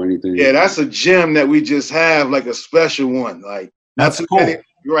yeah, that's a gem that we just have, like a special one. Like that's cool.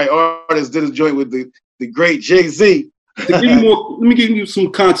 You're right, artists did a joint with the great Jay-Z. Let me give you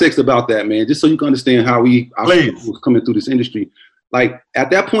some context about that, man, just so you can understand how our was coming through this industry. Like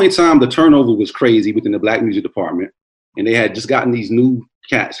at that point in time, the turnover was crazy within the black music department, and they had just gotten these new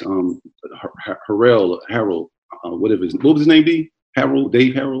cats, Harold, whatever. What was his name? Dave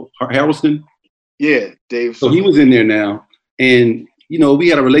Harrelson. Yeah, Dave. So he was in there now, and you know, we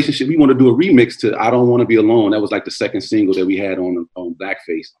had a relationship. We wanted to do a remix to I Don't Want to Be Alone. That was like the second single that we had on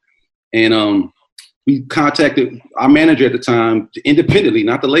Blackface. And we contacted our manager at the time independently,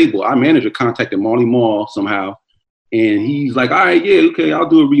 not the label. Our manager contacted Marley Marl somehow. And he's like, all right, yeah, okay, I'll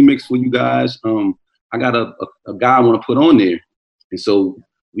do a remix for you guys. I got a guy I want to put on there. And so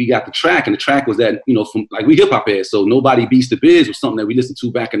we got the track, and the track was that, you know, from like we hip hop heads. So Nobody Beats the Biz was something that we listened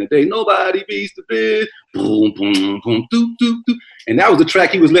to back in the day. Nobody beats the biz. Boom, boom, boom, doo, doo, doo. And that was the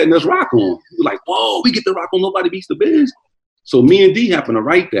track he was letting us rock on. We were like, whoa, we get to rock on Nobody Beats the Biz. So me and D happened to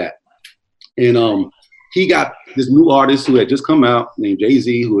write that. And he got this new artist who had just come out named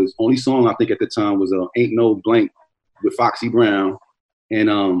Jay-Z, who his only song I think at the time was Ain't No Blank with Foxy Brown. And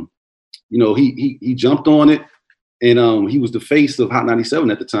you know, he jumped on it. And he was the face of Hot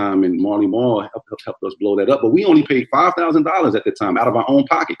 97 at the time, and Marley Marl helped us blow that up. But we only paid $5,000 at the time out of our own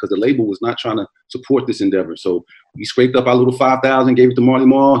pocket because the label was not trying to support this endeavor. So we scraped up our little $5,000, gave it to Marley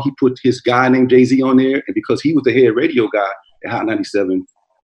Marl. He put his guy named Jay-Z on there, and because he was the head radio guy at Hot 97,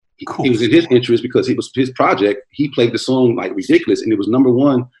 cool. It was in his interest because it was his project. He played the song like ridiculous, and it was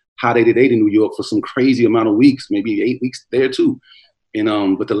 #1 Hot 88 in New York for some crazy amount of weeks, maybe 8 weeks there too.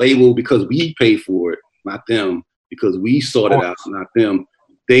 And but the label, because we paid for it, not them. Because we sorted out, not them,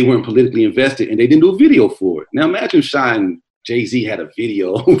 they weren't politically invested and they didn't do a video for it. Now imagine Shy and Jay-Z had a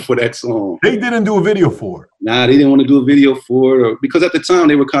video for that song. They didn't do a video for it. Nah, they didn't want to do a video for it because at the time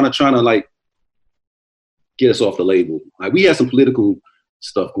they were kind of trying to like get us off the label. Like we had some political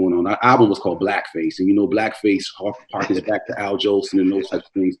stuff going on. Our album was called Blackface, and you know, Blackface harkens back to Al Jolson and those types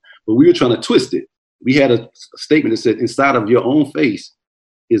of things. But we were trying to twist it. We had a statement that said, inside of your own face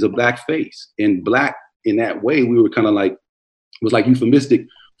is a black face, and black. In that way, we were kind of like, it was like euphemistic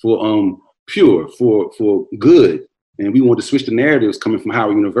for pure, for good. And we wanted to switch the narratives coming from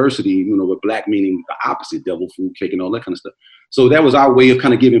Howard University, you know, with black meaning the opposite, devil food cake and all that kind of stuff. So that was our way of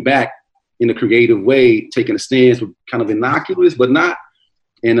kind of giving back in a creative way, taking a stance with kind of innocuous, but not.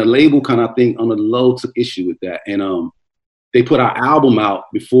 And the label kind of, I think, on the low took issue with that. And they put our album out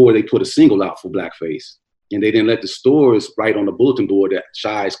before they put a single out for Blackface. And they didn't let the stores write on the bulletin board that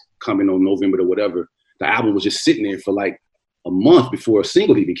Shy's coming on November or whatever. The album was just sitting there for like a month before a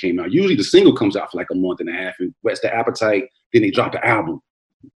single even came out. Usually the single comes out for like a month and a half and whets the appetite, then they drop the album.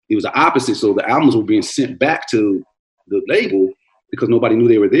 It was the opposite. So the albums were being sent back to the label because nobody knew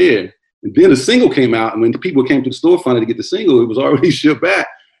they were there. And then the single came out, and when the people came to the store finally to get the single, it was already shipped back.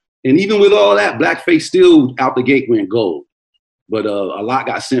 And even with all that, Blackface still out the gate went gold. But a lot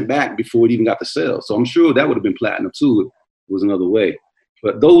got sent back before it even got to sell. So I'm sure that would have been platinum too. It was another way.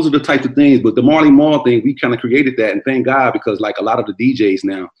 But those are the types of things. But the Marley Marl thing, we kind of created that, and thank God, because like a lot of the DJs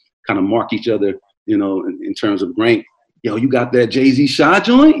now kind of mark each other, you know, in terms of rank. Yo, you got that Jay-Z Shy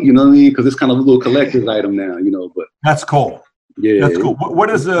joint? You know what I mean? Because it's kind of a little collector's item now, you know. But that's cool. Yeah, that's cool. What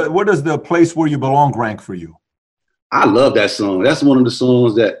does the Place Where You Belong rank for you? I love that song. That's one of the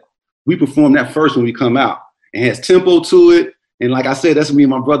songs that we performed that first when we come out. It has tempo to it, and like I said, that's me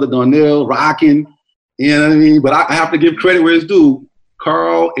and my brother Darnell rocking. You know what I mean? But I have to give credit where it's due.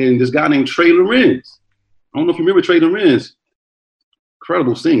 Carl and this guy named Trey Lorenz. I don't know if you remember Trey Lorenz.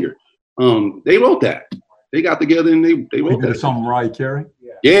 Incredible singer. They wrote that. They got together and they wrote that. Some Mariah Carey?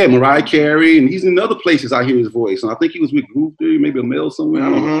 Yeah, Mariah Carey. And he's in other places I hear his voice. And I think he was with Groove Theory, maybe a male somewhere. I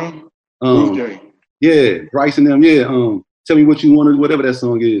don't know. Yeah, Bryce and them. Yeah. Tell Me What You Wanted, whatever that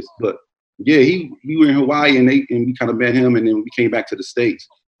song is. But yeah, we were in Hawaii and we kind of met him, and then we came back to the States.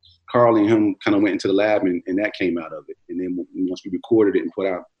 Carl and him kind of went into the lab, and that came out of it. And then once we recorded it and put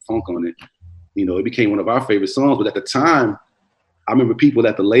our funk on it, you know, it became one of our favorite songs. But at the time, I remember people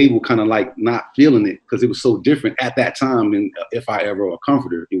at the label kind of like not feeling it because it was so different at that time than If I Ever or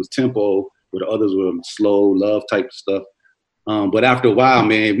Comforter. It was tempo, where the others were slow, love type stuff. But after a while,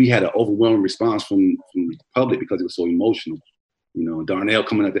 man, we had an overwhelming response from the public because it was so emotional. You know, Darnell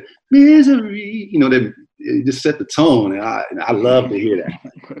coming up there, misery, you know, it just set the tone. And I love to hear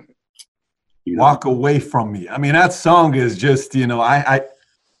that. You know? Walk Away From Me. I mean, that song is just, you know,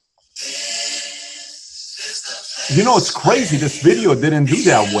 it's crazy. This video didn't do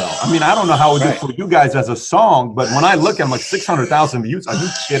that well. I mean, I don't know how it did for you guys as a song, but when I look at like 600,000 views, are you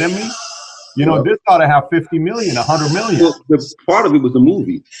kidding me? You know, this ought to have 50 million, 100 million. Well, the part of it was the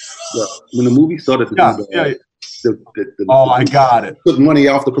movie. When the movie started to I got it. Took money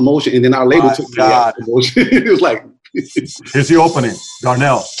off the promotion, and then our label took money off the promotion. It was like, here's the opening,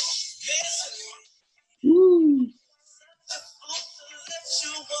 Darnell.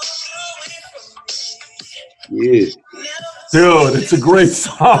 Yeah. Dude, it's a great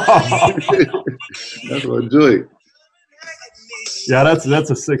song. That's what I enjoy. Yeah, that's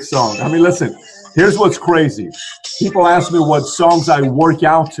a sick song. I mean, listen, here's what's crazy. People ask me what songs I work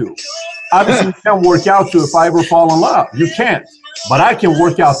out to. Obviously, you can't work out to If I Ever Fall in Love. You can't. But I can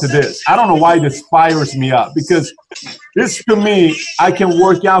work out to this. I don't know why this fires me up, because this, to me, I can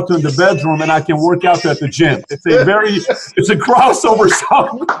work out to in the bedroom and I can work out to at the gym. It's a crossover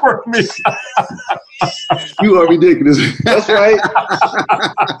song for me. You are ridiculous. That's right.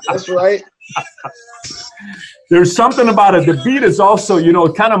 That's right. There's something about it. The beat is also,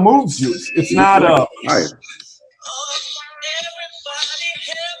 it kind of moves you. It's not Right.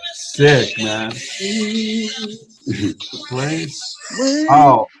 Sick, man. Place.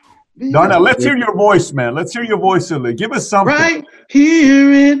 Oh, Darnell, let's hear your voice, man. Let's hear your voice a little. Give us something. Right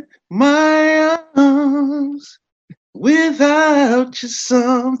here in my arms, without you,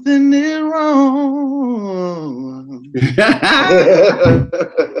 something is wrong.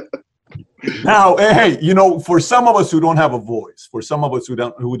 Now, hey, for some of us who don't have a voice, for some of us who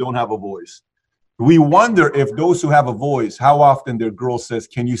don't have a voice, we wonder if those who have a voice, how often their girl says,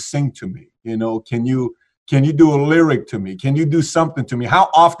 "Can you sing to me? Can you do a lyric to me? Can you do something to me?"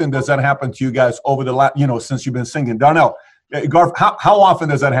 How often does that happen to you guys over the last, since you've been singing? Darnell, Garf, how often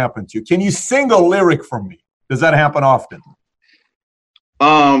does that happen to you? Can you sing a lyric for me? Does that happen often?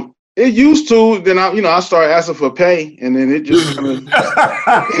 It used to. Then I started asking for pay, and then it just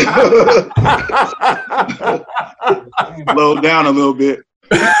slowed down a little bit.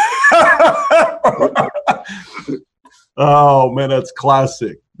 Oh man, that's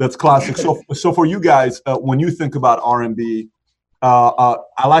classic. That's classic. So for you guys, when you think about R&B, I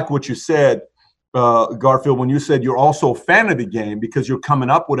like what you said, Garfield. When you said you're also a fan of the game because you're coming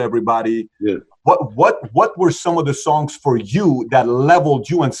up with everybody. Yeah. What were some of the songs for you that leveled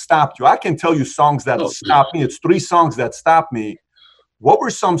you and stopped you? I can tell you songs that stopped me. It's 3 songs that stopped me. What were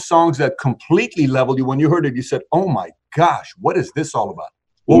some songs that completely leveled you when you heard it? You said, "Oh my gosh, what is this all about?"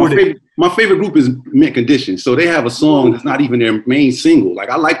 My favorite group is Mint Condition. So they have a song that's not even their main single. Like,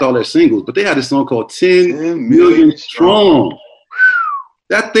 I liked all their singles, but they had a song called 10 Million Strong.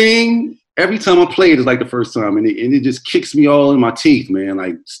 That thing, every time I play it, is like the first time, and it just kicks me all in my teeth, man.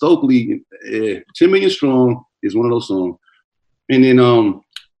 Like, Stokely, 10 Million Strong is one of those songs. And then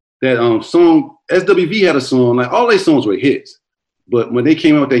that song, SWV had a song, like all their songs were hits. But when they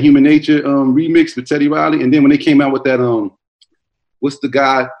came out with that Human Nature remix with Teddy Riley, and then when they came out with that what's the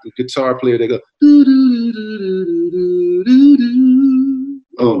guy, the guitar player, they go,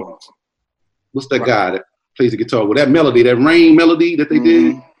 oh, what's that guy that plays the guitar? Well, that melody, that rain melody that they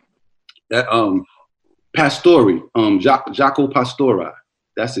did, that Pastore, Jaco Pastora,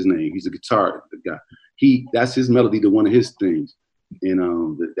 that's his name. He's a guitar guy. That's his melody to one of his things.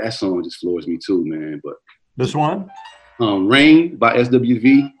 And that song just floors me too, man. But this one? Rain by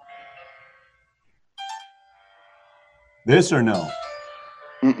SWV. This or no?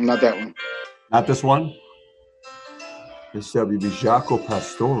 Not that one. Not this one? SWV, Jaco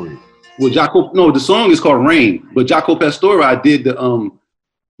Pastori. Well, the song is called Rain, but Jaco Pastora did the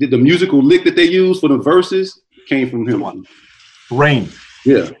musical lick that they used for the verses, came from him. Rain.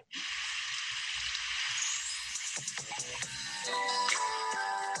 Yeah.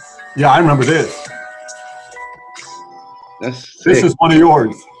 Yeah, I remember this. This is one of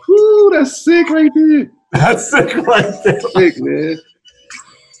yours. Woo, that's sick right there. That's sick right there. Sick, man.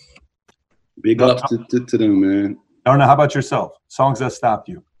 Big ups to them, man. I don't know. How about yourself? Songs that stopped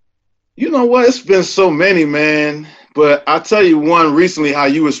you? You know what? It's been so many, man. But I'll tell you one recently, how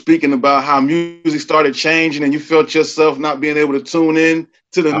you were speaking about how music started changing and you felt yourself not being able to tune in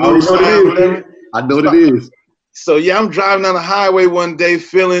to the new sound. I know what it is. So, yeah, I'm driving down the highway one day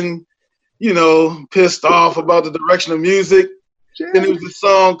feeling, pissed off about the direction of music. Yeah. And it was a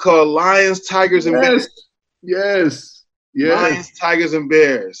song called Lions, Tigers, and Bears. Yes. Lions, Tigers, and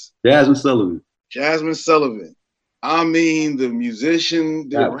Bears. Jasmine Sullivan. I mean, the musician,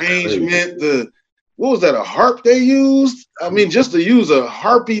 the arrangement, what was that, a harp they used? I mean, just to use a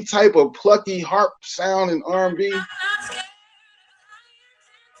harpy type of plucky harp sound in R&B.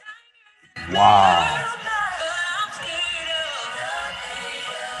 Wow.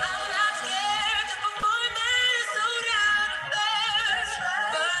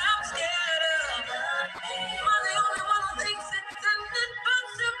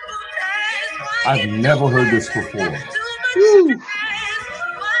 I've never heard this before. Woo.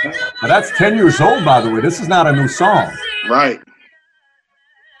 Now that's 10 years old, by the way. This is not a new song. Right.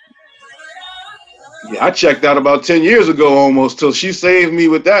 Yeah, I checked out about 10 years ago almost till she saved me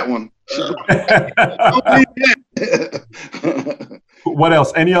with that one. What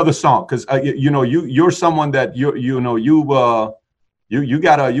else? Any other song? Because you're someone that you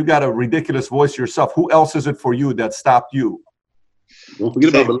got a ridiculous voice yourself. Who else is it for you that stopped you? Don't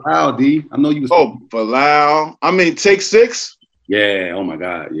forget about Bilal, D. I know you was. Oh, Bilal. I mean, Take 6. Yeah. Oh my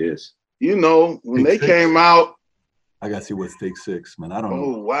God. Yes. You know, when Take they 6? came out. I gotta see what's Take 6, man. I don't know.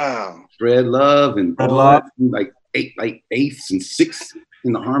 Oh wow. Fred Love and Fred Love. Like eighths and sixths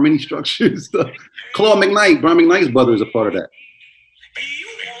in the harmony structure and stuff. Claude McKnight, Brian McKnight's brother is a part of that.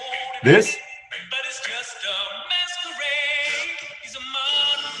 This?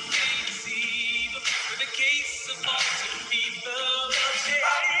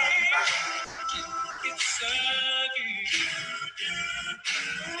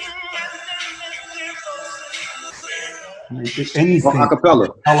 Anything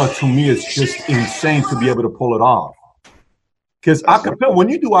acapella to me is just insane to be able to pull it off. Because acapella, when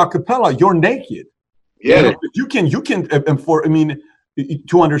you do acapella, you're naked. Yeah, you can, and for, I mean,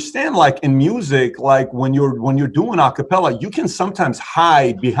 to understand, like in music, like when you're doing acapella, you can sometimes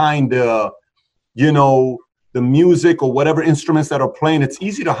hide behind the, you know, the music or whatever instruments that are playing. It's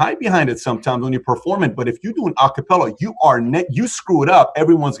easy to hide behind it sometimes when you perform it. But if you do an acapella, you screw it up,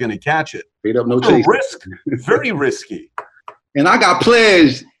 everyone's gonna catch it. Straight up, no chase. Risk, very risky. And I got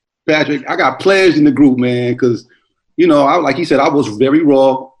pledged, Patrick. I got pledged in the group, man, because you know, like he said, I was very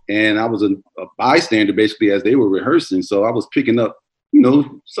raw, and I was a bystander basically as they were rehearsing. So I was picking up, you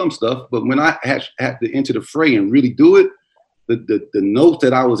know, some stuff. But when I had to enter the fray and really do it, the note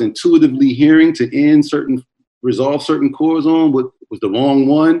that I was intuitively hearing to resolve certain chords on was the wrong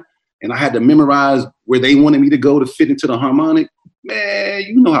one. And I had to memorize where they wanted me to go to fit into the harmonic. Man,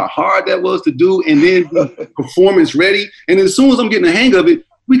 you know how hard that was to do. And then performance ready. And as soon as I'm getting the hang of it,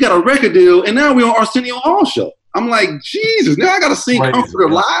 we got a record deal. And now we're on Arsenio Hall show. I'm like, Jesus, now I got to sing Comforter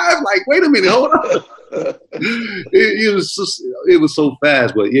live? Like, wait a minute, hold on. it was so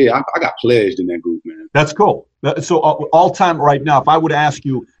fast. But yeah, I got pledged in that group, man. That's cool. So all time right now, if I would ask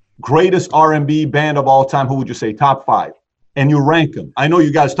you, greatest R&B band of all time, who would you say? Top 5. And you rank them. I know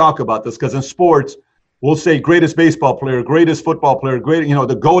you guys talk about this because in sports, we'll say greatest baseball player, greatest football player,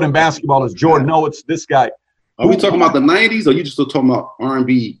 the GOAT in basketball is Jordan. No, it's this guy. Are we talking about the 90s or are you just still talking about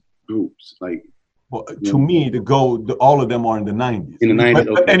R&B groups? Like, well, to me, the GOAT, all of them are in the 90s. In the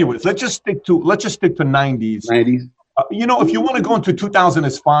 90s. But anyways, let's just stick to 90s. 90s. If you want to go into 2000,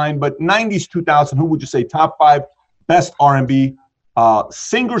 it's fine. But 90s, 2000, who would you say top 5 best R&B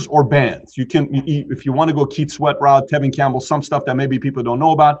singers or bands? You can, if you want to go Keith Sweat route, Tevin Campbell, some stuff that maybe people don't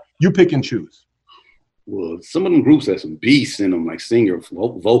know about, you pick and choose. Well, some of them groups had some beasts in them, like singer,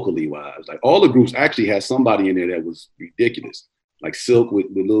 vocally wise. Like all the groups actually had somebody in there that was ridiculous, like Silk with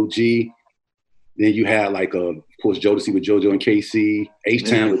Lil G. Then you had like, of course, Jodeci with JoJo and KC,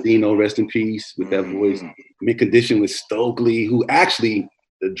 H-Town with Dino, rest in peace, with that voice. Mint Condition with Stokely, who actually,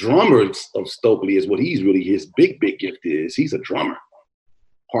 the drummer of Stokely is what his big gift is. He's a drummer,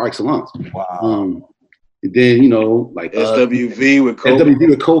 par excellence. Wow. And then, like SWV with Coco. SWV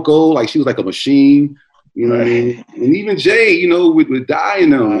with Coco, like she was like a machine, you know what I mean? And even Jay, with Di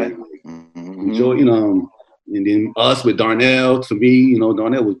and them. Joe, and then us with Darnell, to me,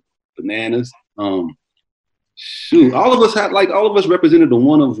 Darnell was bananas. All of us represented the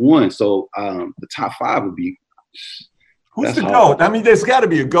one of one. So the top 5 would be. Who's the GOAT? I mean, there's got to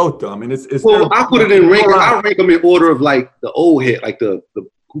be a GOAT though. I mean, it's. Well, I put it in rank. I rank them in order of like the old head, like the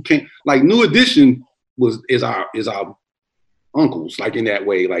who came, like New Edition is our uncles, like in that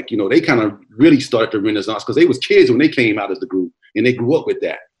way. Like they kind of really started the Renaissance because they was kids when they came out as the group and they grew up with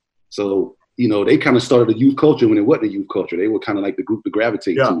that. So they kind of started the youth culture when it wasn't a youth culture. They were kind of like the group to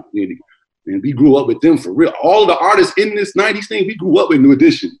gravitate to. And we grew up with them for real. All the artists in this 90s thing, we grew up with New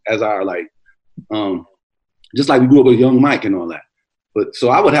Edition as our just like we grew up with Young Mike and all that. But so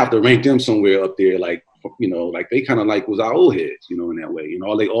I would have to rank them somewhere up there, like, like they kind of like was our old heads, in that way.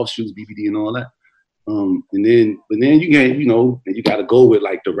 All they offshoots, BBD and all that. But then you can, and you got to go with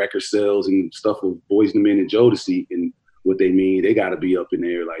like the record sales and stuff of Boyz II Men and Jodeci and what they mean. They got to be up in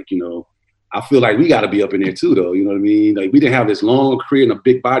there, like, I feel like we got to be up in there too, though. You know what I mean? Like we didn't have this long career and a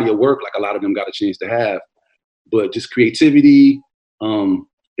big body of work like a lot of them got a chance to have, but just creativity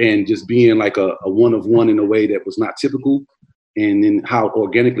and just being like a one of one in a way that was not typical, and then how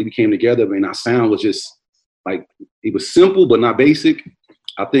organically we came together. And our sound was just like it was simple but not basic.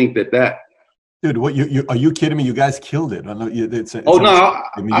 I think that. Dude, what you are you kidding me? You guys killed it. You guys feel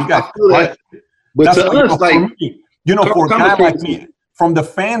that. But that's to us, like for a guy like me. From the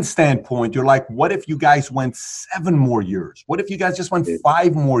fan standpoint, you're like, what if you guys went 7 more years? What if you guys just went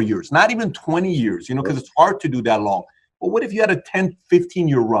 5 more years? Not even 20 years, because it's hard to do that long. But what if you had a 10,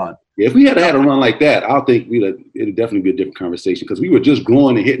 15-year run? Yeah, if we had a run like that, I think it'd definitely be a different conversation because we were just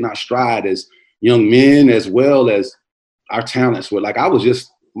growing and hitting our stride as young men as well as our talents were. Like my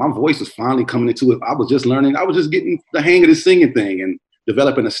voice was finally coming into it. I was just learning. I was just getting the hang of the singing thing. And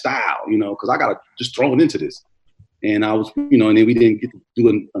developing a style, you know, because I got just thrown into this. And I was, you know, and then we didn't get to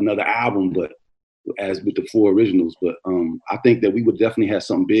do another album, but as with the 4 originals. But I think that we would definitely have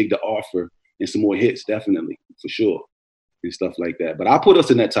something big to offer and some more hits, definitely, for sure, and stuff like that. But I'll put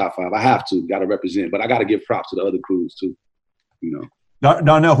us in that top 5. I have to, got to represent. But I got to give props to the other crews too, you know.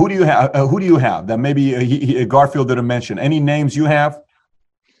 No. Who do you have? Who do you have that maybe Garfield didn't mention? Any names you have?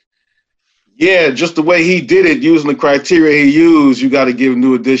 Yeah, just the way he did it, using the criteria he used, you got to give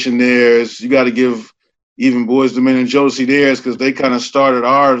New Edition theirs. You got to give even Boyz II Men and Jodeci theirs, because they kind of started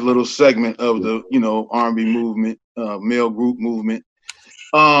our little segment of the, you know, R&B movement, male group movement.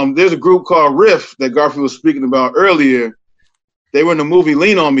 There's a group called Riff that Garfield was speaking about earlier. They were in the movie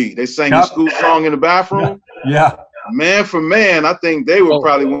Lean on Me. They sang the school song in the bathroom. Yeah. Man for man, I think they were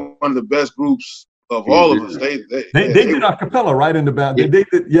probably one of the best groups of all of us. They did a cappella right in the back. They did,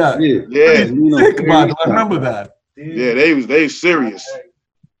 yeah. Think about it. I remember that. Yeah, they serious.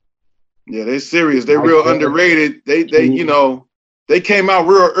 Yeah, they serious. They real underrated. They you know, they came out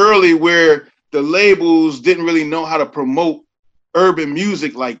real early where the labels didn't really know how to promote urban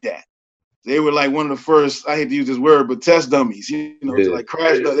music like that. They were like one of the first, I hate to use this word, but test dummies, you know, to like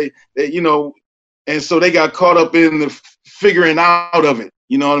crash. They you know, and so they got caught up in the figuring out of it.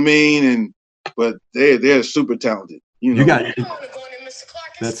 You know what I mean? But they're super talented. You know, you got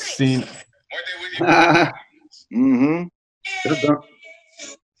that scene. Mm-hmm.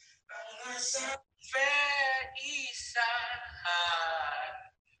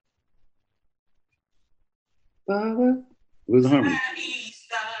 Where's the harmony?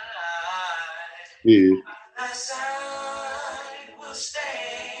 Yeah.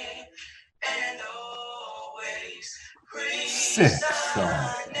 Sick song.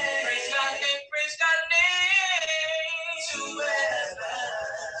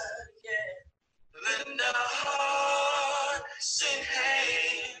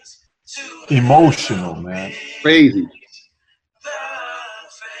 Emotional, man. Crazy.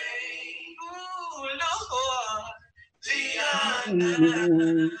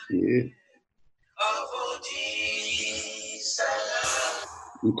 Yeah.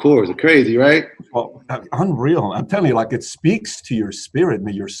 Of course, it's crazy, right? Well, unreal. I'm telling you, like, it speaks to your spirit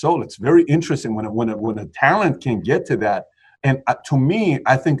and your soul. It's very interesting when a talent can get to that. And to me,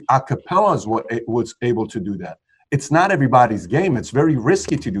 I think a cappella is what it was able to do that. It's not everybody's game. It's very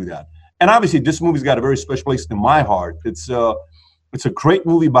risky to do that. And obviously, this movie's got a very special place in my heart. It's a great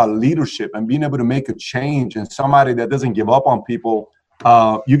movie about leadership and being able to make a change, and somebody that doesn't give up on people.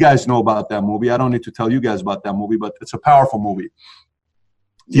 You guys know about that movie. I don't need to tell you guys about that movie, but it's a powerful movie.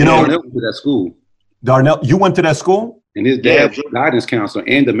 You know, Darnell went to that school. Darnell, you went to that school? And his dad was guidance counselor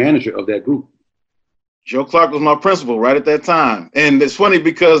and the manager of that group. Joe Clark was my principal right at that time. And it's funny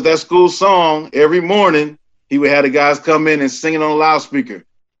because that school song, every morning, he would have the guys come in and sing it on a loudspeaker.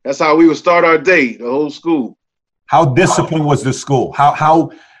 That's how we would start our day, the whole school. How disciplined was the school?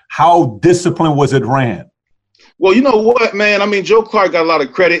 How disciplined was it ran? Well, you know what, man? I mean, Joe Clark got a lot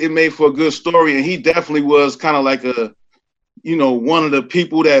of credit. It made for a good story, and he definitely was kind of like one of the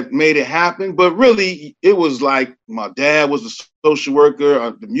people that made it happen. But really, it was like my dad was a social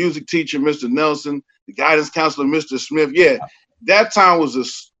worker, the music teacher, Mr. Nelson, the guidance counselor, Mr. Smith. Yeah, that time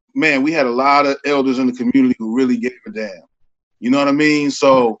was we had a lot of elders in the community who really gave a damn. You know what I mean?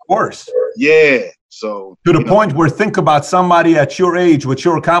 So, of course. Yeah. So to the point where think about somebody at your age with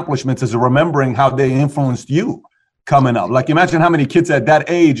your accomplishments is remembering how they influenced you coming up. Like, imagine how many kids at that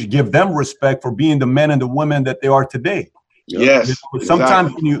age give them respect for being the men and the women that they are today. Yes.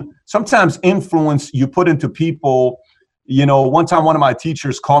 Sometimes sometimes influence you put into people. You know, one time one of my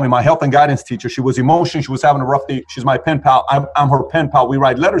teachers called me, my health and guidance teacher. She was emotional. She was having a rough day. She's my pen pal. I'm her pen pal. We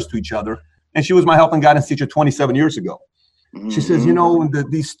write letters to each other. And she was my health and guidance teacher 27 years ago. She says, you know,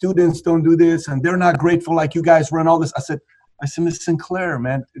 these students don't do this and they're not grateful like you guys run all this. I said, Miss Sinclair,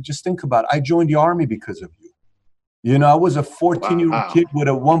 man, just think about it. I joined the Army because of you. You know, I was a 14-year-old kid with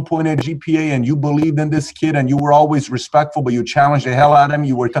a 1.8 GPA, and you believed in this kid, and you were always respectful, but you challenged the hell out of him.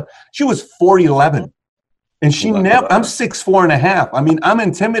 You were tough. She was 4'11", and she never. I'm 6'4.5". I mean, I'm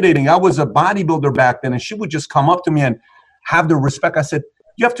intimidating. I was a bodybuilder back then, and she would just come up to me and have the respect. I said,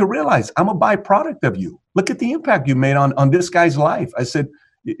 you have to realize I'm a byproduct of you. Look at the impact you made on this guy's life. I said,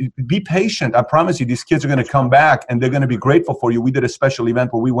 be patient. I promise you, these kids are going to come back, and they're going to be grateful for you. We did a special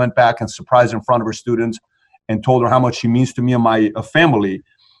event where we went back and surprised in front of her students and told her how much she means to me and my family.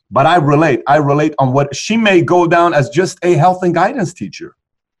 But I relate on what she may go down as just a health and guidance teacher,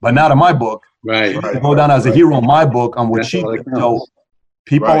 but not in my book. Right. She go down as a hero in my book on what she did. So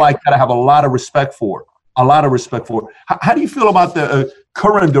people like that I have a lot of respect for. A lot of respect for. How do you feel about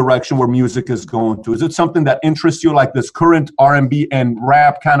current direction where music is going to? Is it something that interests you, like this current R&B and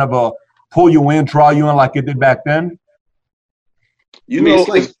rap kind of pull you in, draw you in like it did back then? You know,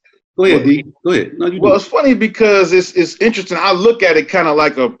 go ahead, D. Go ahead. No, well, it's funny because it's interesting. I look at it kind of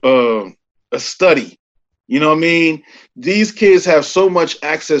like a study. You know what I mean? These kids have so much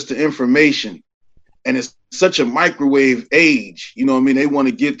access to information, and it's such a microwave age. You know what I mean? They want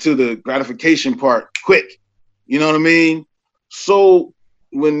to get to the gratification part quick. You know what I mean? So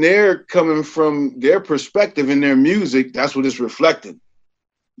when they're coming from their perspective in their music, that's what it's reflecting.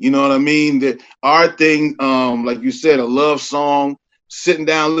 You know what I mean? That our thing, like you said, a love song, sitting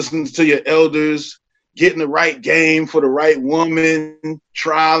down, listening to your elders, getting the right game for the right woman,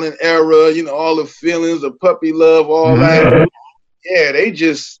 trial and error, you know, all the feelings of puppy love, all that. Yeah, they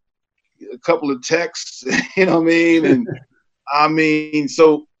just a couple of texts, you know what I mean? And I mean,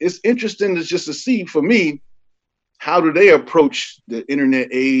 so it's interesting to just to see, for me, how do they approach the internet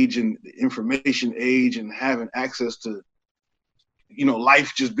age and the information age and having access to, you know,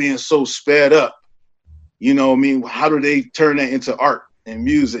 life just being so sped up. You know what I mean? How do they turn that into art and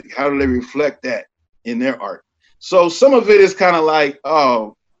music? How do they reflect that in their art? So some of it is kind of like,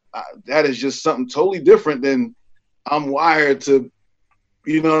 oh, that is just something totally different than I'm wired to,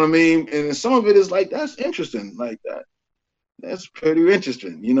 you know what I mean? And some of it is like, that's interesting, like that. That's pretty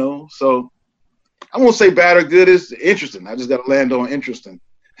interesting, you know? So I won't say bad or good, it's interesting. I just got to land on interesting.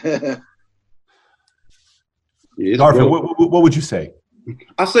 Garfield, what would you say?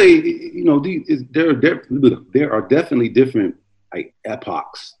 I say, you know, there are definitely different like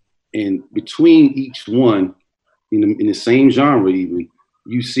epochs, and between each one, in the same genre, even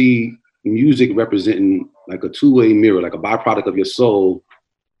you see music representing like a two-way mirror, like a byproduct of your soul,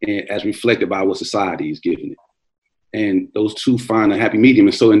 and as reflected by what society is giving it. And those two find a happy medium.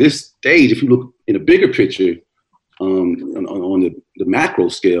 And so in this stage, if you look in a bigger picture, on the macro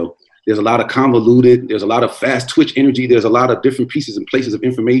scale, there's a lot of convoluted, there's a lot of fast twitch energy, there's a lot of different pieces and places of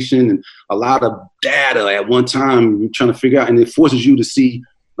information and a lot of data at one time you're trying to figure out, and it forces you to see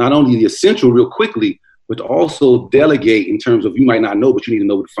not only the essential real quickly, but to also delegate in terms of you might not know, but you need to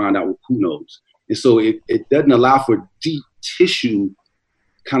know to find out who knows. And so it doesn't allow for deep tissue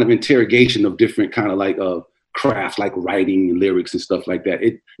kind of interrogation of different kind of like craft, like writing and lyrics and stuff like that.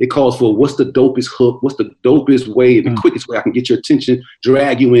 It calls for what's the dopest hook, what's the dopest way, the quickest way I can get your attention,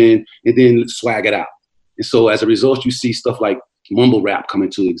 drag you in, and then swag it out. And so as a result, you see stuff like mumble rap come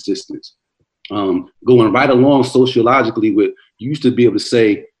into existence. Going right along sociologically with, you used to be able to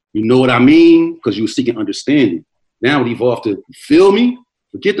say, you know what I mean? Because you were seeking understanding. Now it evolved to feel me,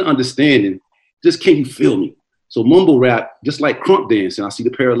 forget the understanding, just can you feel me? So mumble rap, just like crunk dance, and I see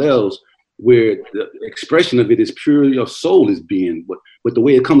the parallels where the expression of it is pure your soul is being, but the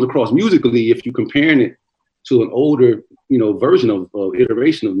way it comes across musically, if you're comparing it to an older, you know, version of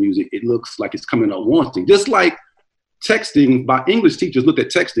iteration of music, it looks like it's coming up wanting. Just like texting, by English teachers look at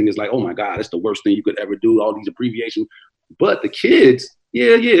texting as like, oh my God, that's the worst thing you could ever do, all these abbreviations. But the kids,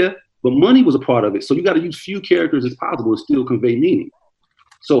 yeah, but money was a part of it. So you got to use few characters as possible and still convey meaning.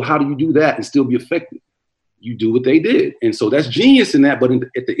 So how do you do that and still be effective? You do what they did. And so that's genius in that, but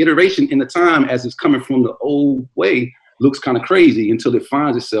at the iteration in the time as it's coming from the old way looks kind of crazy until it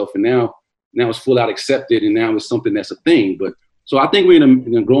finds itself, and now it's full out accepted, and now it's something that's a thing. But so I think we're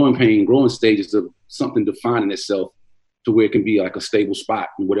in a growing stages of something defining itself to where it can be like a stable spot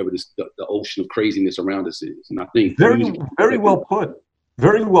in whatever the ocean of craziness around us is. And I think very well put.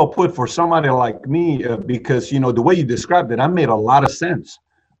 Very well put for somebody like me, because, you know, the way you described it, I made a lot of sense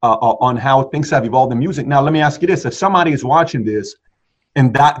on how things have evolved in music. Now, let me ask you this. If somebody is watching this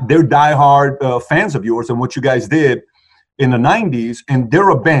and they're diehard fans of yours and what you guys did in the 90s, and they're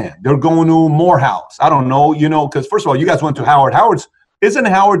a band, they're going to Morehouse, I don't know, you know, because first of all, you guys went to Howard. Isn't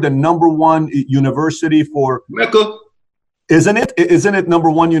Howard the #1 university for Mecca? Isn't it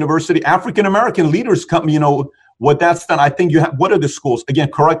 #1 university? African-American leaders come, you know, what that's done. I think you have, what are the schools?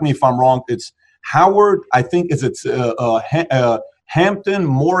 Again, correct me if I'm wrong. It's Howard, I think it's Hampton,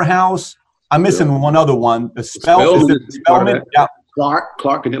 Morehouse. I'm missing one other one. Spelman. Yeah.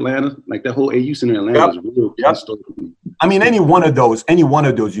 Clark in Atlanta, like that whole AU center in Atlanta is real. I mean, any one of those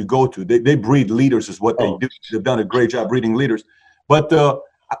you go to, they breed leaders is what they do. They've done a great job breeding leaders. But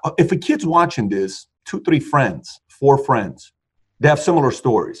if a kid's watching this, 2, 3 friends, 4 friends, they have similar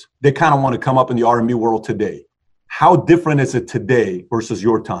stories. They kind of want to come up in the R&B world today. How different is it today versus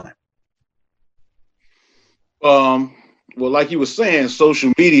your time? Well, like you were saying,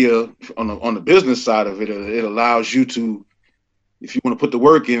 social media on the business side of it, it allows you to, if you want to put the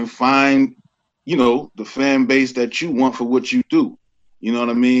work in, find, you know, the fan base that you want for what you do. You know what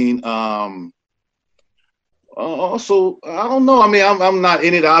I mean? Also, I don't know. I mean, I'm not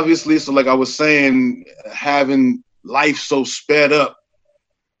in it, obviously. So like I was saying, having life so sped up,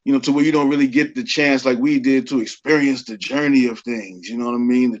 you know, to where you don't really get the chance like we did to experience the journey of things. You know what I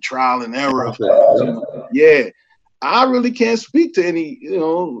mean? The trial and error of things. Yeah. I really can't speak to any, you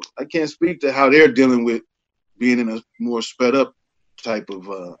know, I can't speak to how they're dealing with being in a more sped up type of,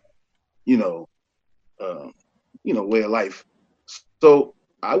 way of life. So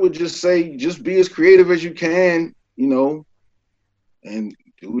I would just say, just be as creative as you can, you know, and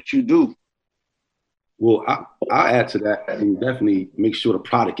do what you do. Well, I'll add to that and definitely make sure the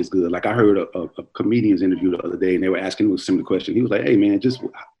product is good. Like I heard a comedian's interview the other day, and they were asking him a similar question. He was like, "Hey, man, just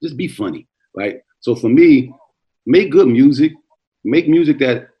be funny, right?" So for me, make good music, make music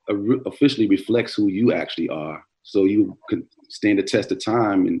that officially reflects who you actually are, so you can stand the test of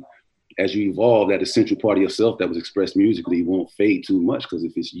time. And as you evolve, that essential part of yourself that was expressed musically won't fade too much, because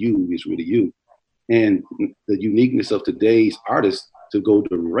if it's you, it's really you. And the uniqueness of today's artists to go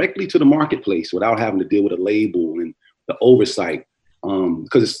directly to the marketplace without having to deal with a label and the oversight.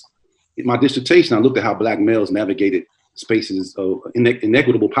 Because in my dissertation, I looked at how Black males navigated spaces of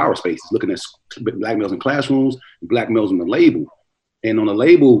inequitable power spaces, looking at Black males in classrooms, Black males on the label. And on the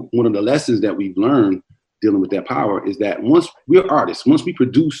label, one of the lessons that we've learned dealing with that power is that once we're artists, once we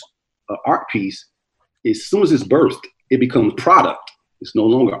produce an art piece, as soon as it's birthed, it becomes product. It's no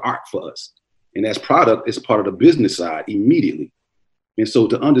longer art for us. And as product, it's part of the business side immediately. And so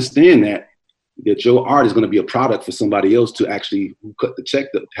to understand that your art is going to be a product for somebody else to actually cut the check,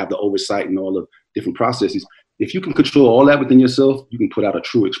 to have the oversight and all the different processes. If you can control all that within yourself, you can put out a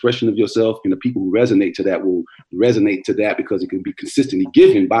true expression of yourself, and the people who resonate to that will resonate to that because it can be consistently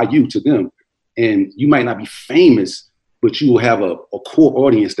given by you to them. And you might not be famous, but you will have a core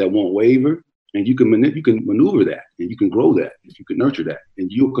audience that won't waver, and you can maneuver that, and you can grow that, if you can nurture that, and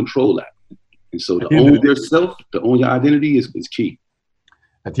you'll control that. And so to own yourself, to own your identity is key.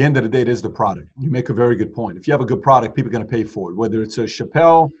 At the end of the day, it is the product. You make a very good point. If you have a good product, people are going to pay for it. Whether it's a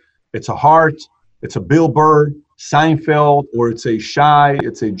Chappelle, it's a Hart, it's a Bill Burr, Seinfeld, or it's a Shy,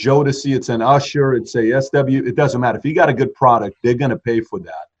 it's a Jodeci, it's an Usher, it's a SW. It doesn't matter. If you got a good product, they're going to pay for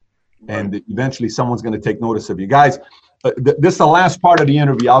that. Right. And eventually someone's going to take notice of you. Guys, this is the last part of the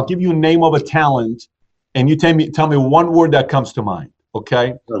interview. I'll give you a name of a talent, and you tell me one word that comes to mind.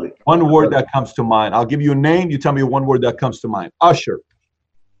 Okay? Really? One word that comes to mind. I'll give you a name. You tell me one word that comes to mind. Usher.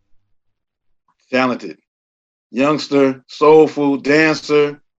 Talented, youngster, soulful,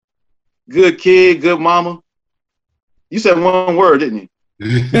 dancer, good kid, good mama. You said one word, didn't you? we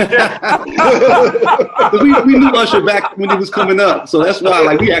knew Usher back when he was coming up, so that's why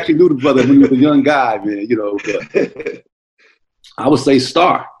like we actually knew the brother when he was a young guy, man. You know, but I would say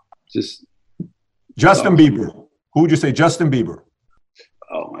star. Just Justin Bieber. Who would you say? Justin Bieber.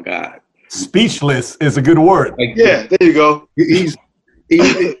 Oh my God. Speechless is a good word. Like, yeah, there you go. He's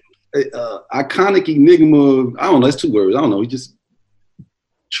iconic enigma. I don't know. That's two words. I don't know. He just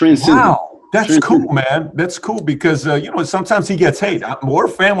transcendent. Wow, that's cool, man. That's cool because sometimes he gets hate. We're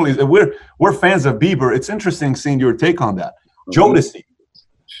families. We're fans of Bieber. It's interesting seeing your take on that. Jodeci.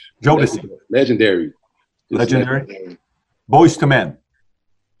 Legendary. Boyz II Men.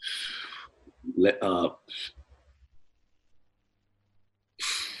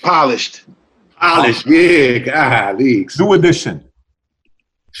 Polished. Yeah. God, leagues. New Edition.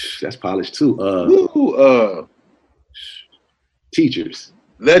 That's polished too. Teachers.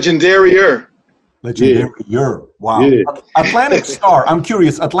 Legendary-er. Wow. Yeah. Atlantic Star. I'm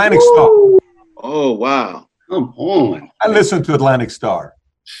curious. Atlantic Woo. Star. Oh, wow. Come on. I listen to Atlantic Star.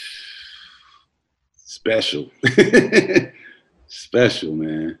 Special. Special,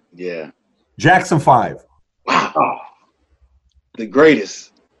 man. Yeah. Jackson 5. Wow. Oh. The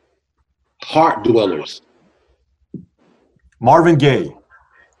greatest. Heart Dwellers. Marvin Gaye.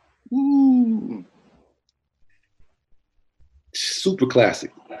 Ooh. Super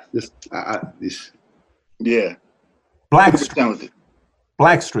classic. Yeah. Blackstreet.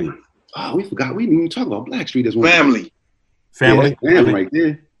 Blackstreet. Oh, we forgot. We didn't even talk about Blackstreet as one. Family. Yeah, family right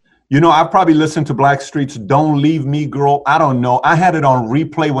there. You know, I probably listened to Blackstreet's "Don't Leave Me, Girl." I don't know. I had it on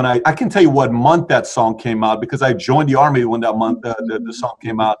replay when I can tell you what month that song came out because I joined the army when that month the song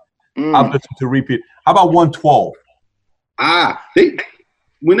came out. I've listened to repeat. How about 112?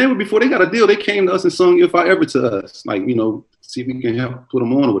 Before they got a deal, they came to us and sung "If I Ever" to us, like, see if we can help put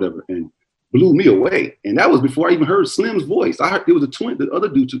them on or whatever, and blew me away. And that was before I even heard Slim's voice. I heard it was the other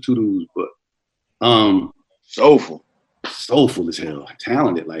dude, two dudes, but soulful as hell,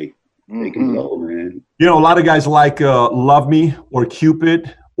 talented, like they can blow, man. A lot of guys like "Love Me" or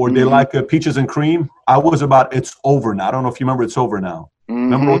 "Cupid" or they like "Peaches and Cream." I was about "It's Over Now." I don't know if you remember "It's Over Now."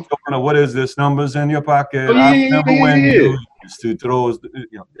 Remember what's going on? What is this? Numbers in your pocket. Oh, yeah, I remember yeah, when yeah. you used to throw.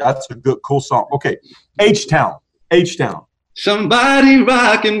 That's a good, cool song. Okay, H-Town. Somebody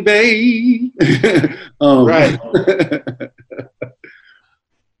rockin', babe. Right.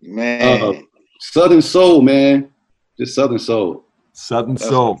 Man. Southern Soul, man. Just Southern Soul. Southern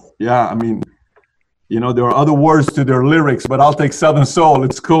Soul. Yeah, I mean, there are other words to their lyrics, but I'll take Southern Soul.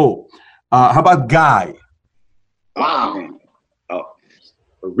 It's cool. How about Guy? Wow.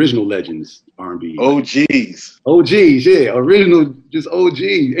 Original legends, R&B. OGs, yeah. Original, just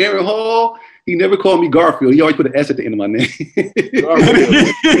OGs. Aaron Hall, he never called me Garfield. He always put an S at the end of my name.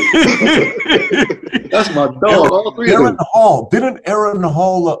 That's my dog. All three Aaron of them. Hall. Didn't Aaron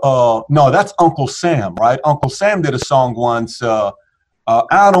Hall, no, that's Uncle Sam, right? Uncle Sam did a song once, I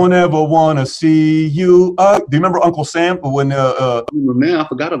don't ever want to see you. Do you remember Uncle Sam? When Man, I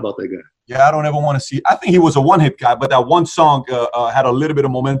forgot about that guy. Yeah, I don't ever want to see. I think he was a one-hit guy, but that one song had a little bit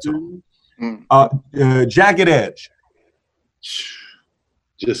of momentum. Jagged Edge.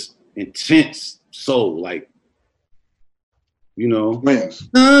 Just intense soul, like, Twins.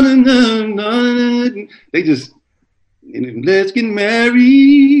 They just, let's get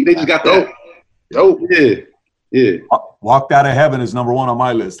married. They just got that. Dope. Yeah. Walked Out of Heaven is number 1 on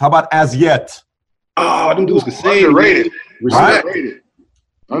my list. How about As Yet? Oh, them dudes can sing. Underrated. Respect.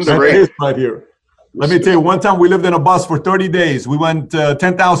 Underrated. Right here. Let me tell you, one time we lived in a bus for 30 days. We went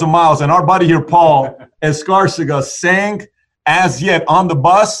 10,000 miles, and our buddy here, Paul Escarcega, sang As Yet on the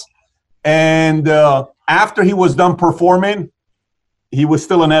bus. And after he was done performing, he was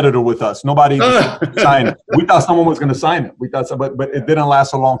still an editor with us. Nobody signed it. We thought someone was going to sign it. We thought so, but it didn't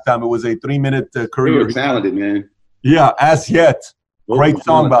last a long time. It was a 3-minute career. You were talented, man. Yeah, As Yet. Great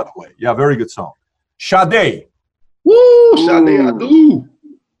song, by the way. Yeah, very good song. Sade. Woo, Sade, I do.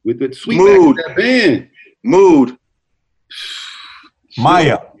 With the sweet Mood. back of that band. Mood.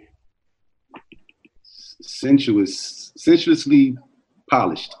 Maya. Sensuously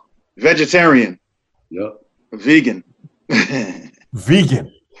polished. Vegetarian. Yep. Vegan.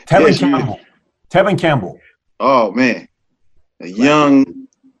 Vegan. Tevin Campbell. Oh man, a young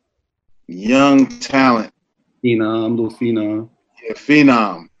talent. Phenom, little phenom. Yeah,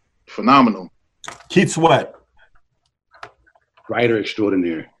 phenom, phenomenal. Keith Sweat. Writer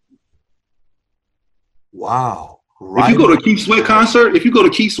extraordinaire. Wow. If you go to a Keith Sweat concert, if you go to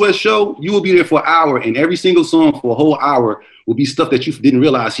Keith Sweat show, you will be there for an hour, and every single song for a whole hour will be stuff that you didn't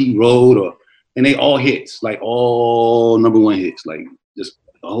realize he wrote, and they all hits, like all number 1 hits, like just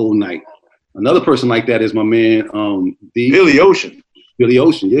the whole night. Another person like that is my man, Billy Ocean. Billy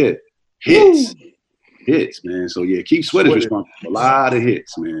Ocean, yeah. Hits, man. So yeah, Keith Sweat is responsible for a lot of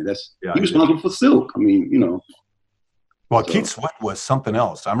hits, man. He's responsible for Silk. I mean, Well, Keith Sweat was something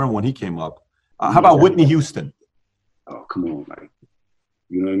else. I remember when he came up. How about Whitney Houston? Oh, come on, like,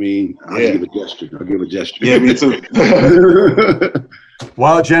 you know what I mean? I'll give a gesture. Yeah, me too.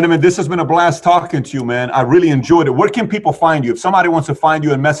 Well, gentlemen, this has been a blast talking to you, man. I really enjoyed it. Where can people find you? If somebody wants to find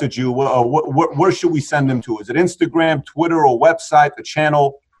you and message you, where should we send them to? Is it Instagram, Twitter, or website, the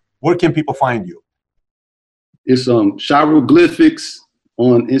channel? Where can people find you? It's Chiroglyphics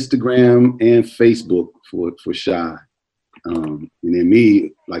on Instagram and Facebook for Shy. And then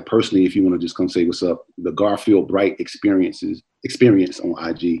me, like personally, if you want to just come say what's up, the Garfield Bright Experience on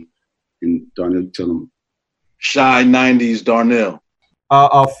IG. And Darnell, tell them. Shy 90s Darnell.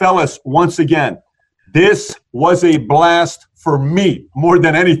 Fellas, once again, this was a blast for me more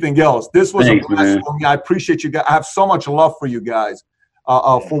than anything else. This was a blast for me. I appreciate you guys. I have so much love for you guys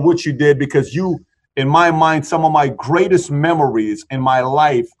for what you did, because you, in my mind, some of my greatest memories in my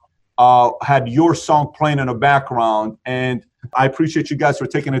life had your song playing in the background. And I appreciate you guys for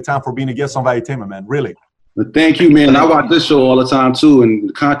taking the time for being a guest on Valuetainment, man. Really. But thank you, man. I watch this show all the time too, and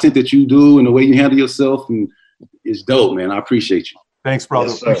the content that you do and the way you handle yourself is dope, man. I appreciate you. Thanks, brother.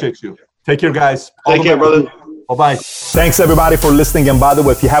 Yes, appreciate you. Take care, guys. Take care, brother. Bye-bye. Thanks, everybody, for listening. And by the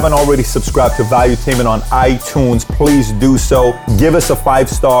way, if you haven't already subscribed to Valuetainment on iTunes, please do so. Give us a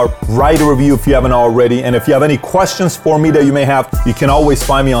 5-star. Write a review if you haven't already. And if you have any questions for me that you may have, you can always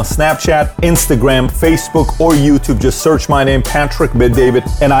find me on Snapchat, Instagram, Facebook, or YouTube. Just search my name, Patrick Bet-David.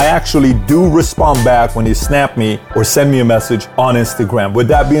 And I actually do respond back when you snap me or send me a message on Instagram. With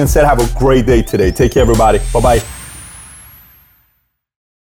that being said, have a great day today. Take care, everybody. Bye-bye.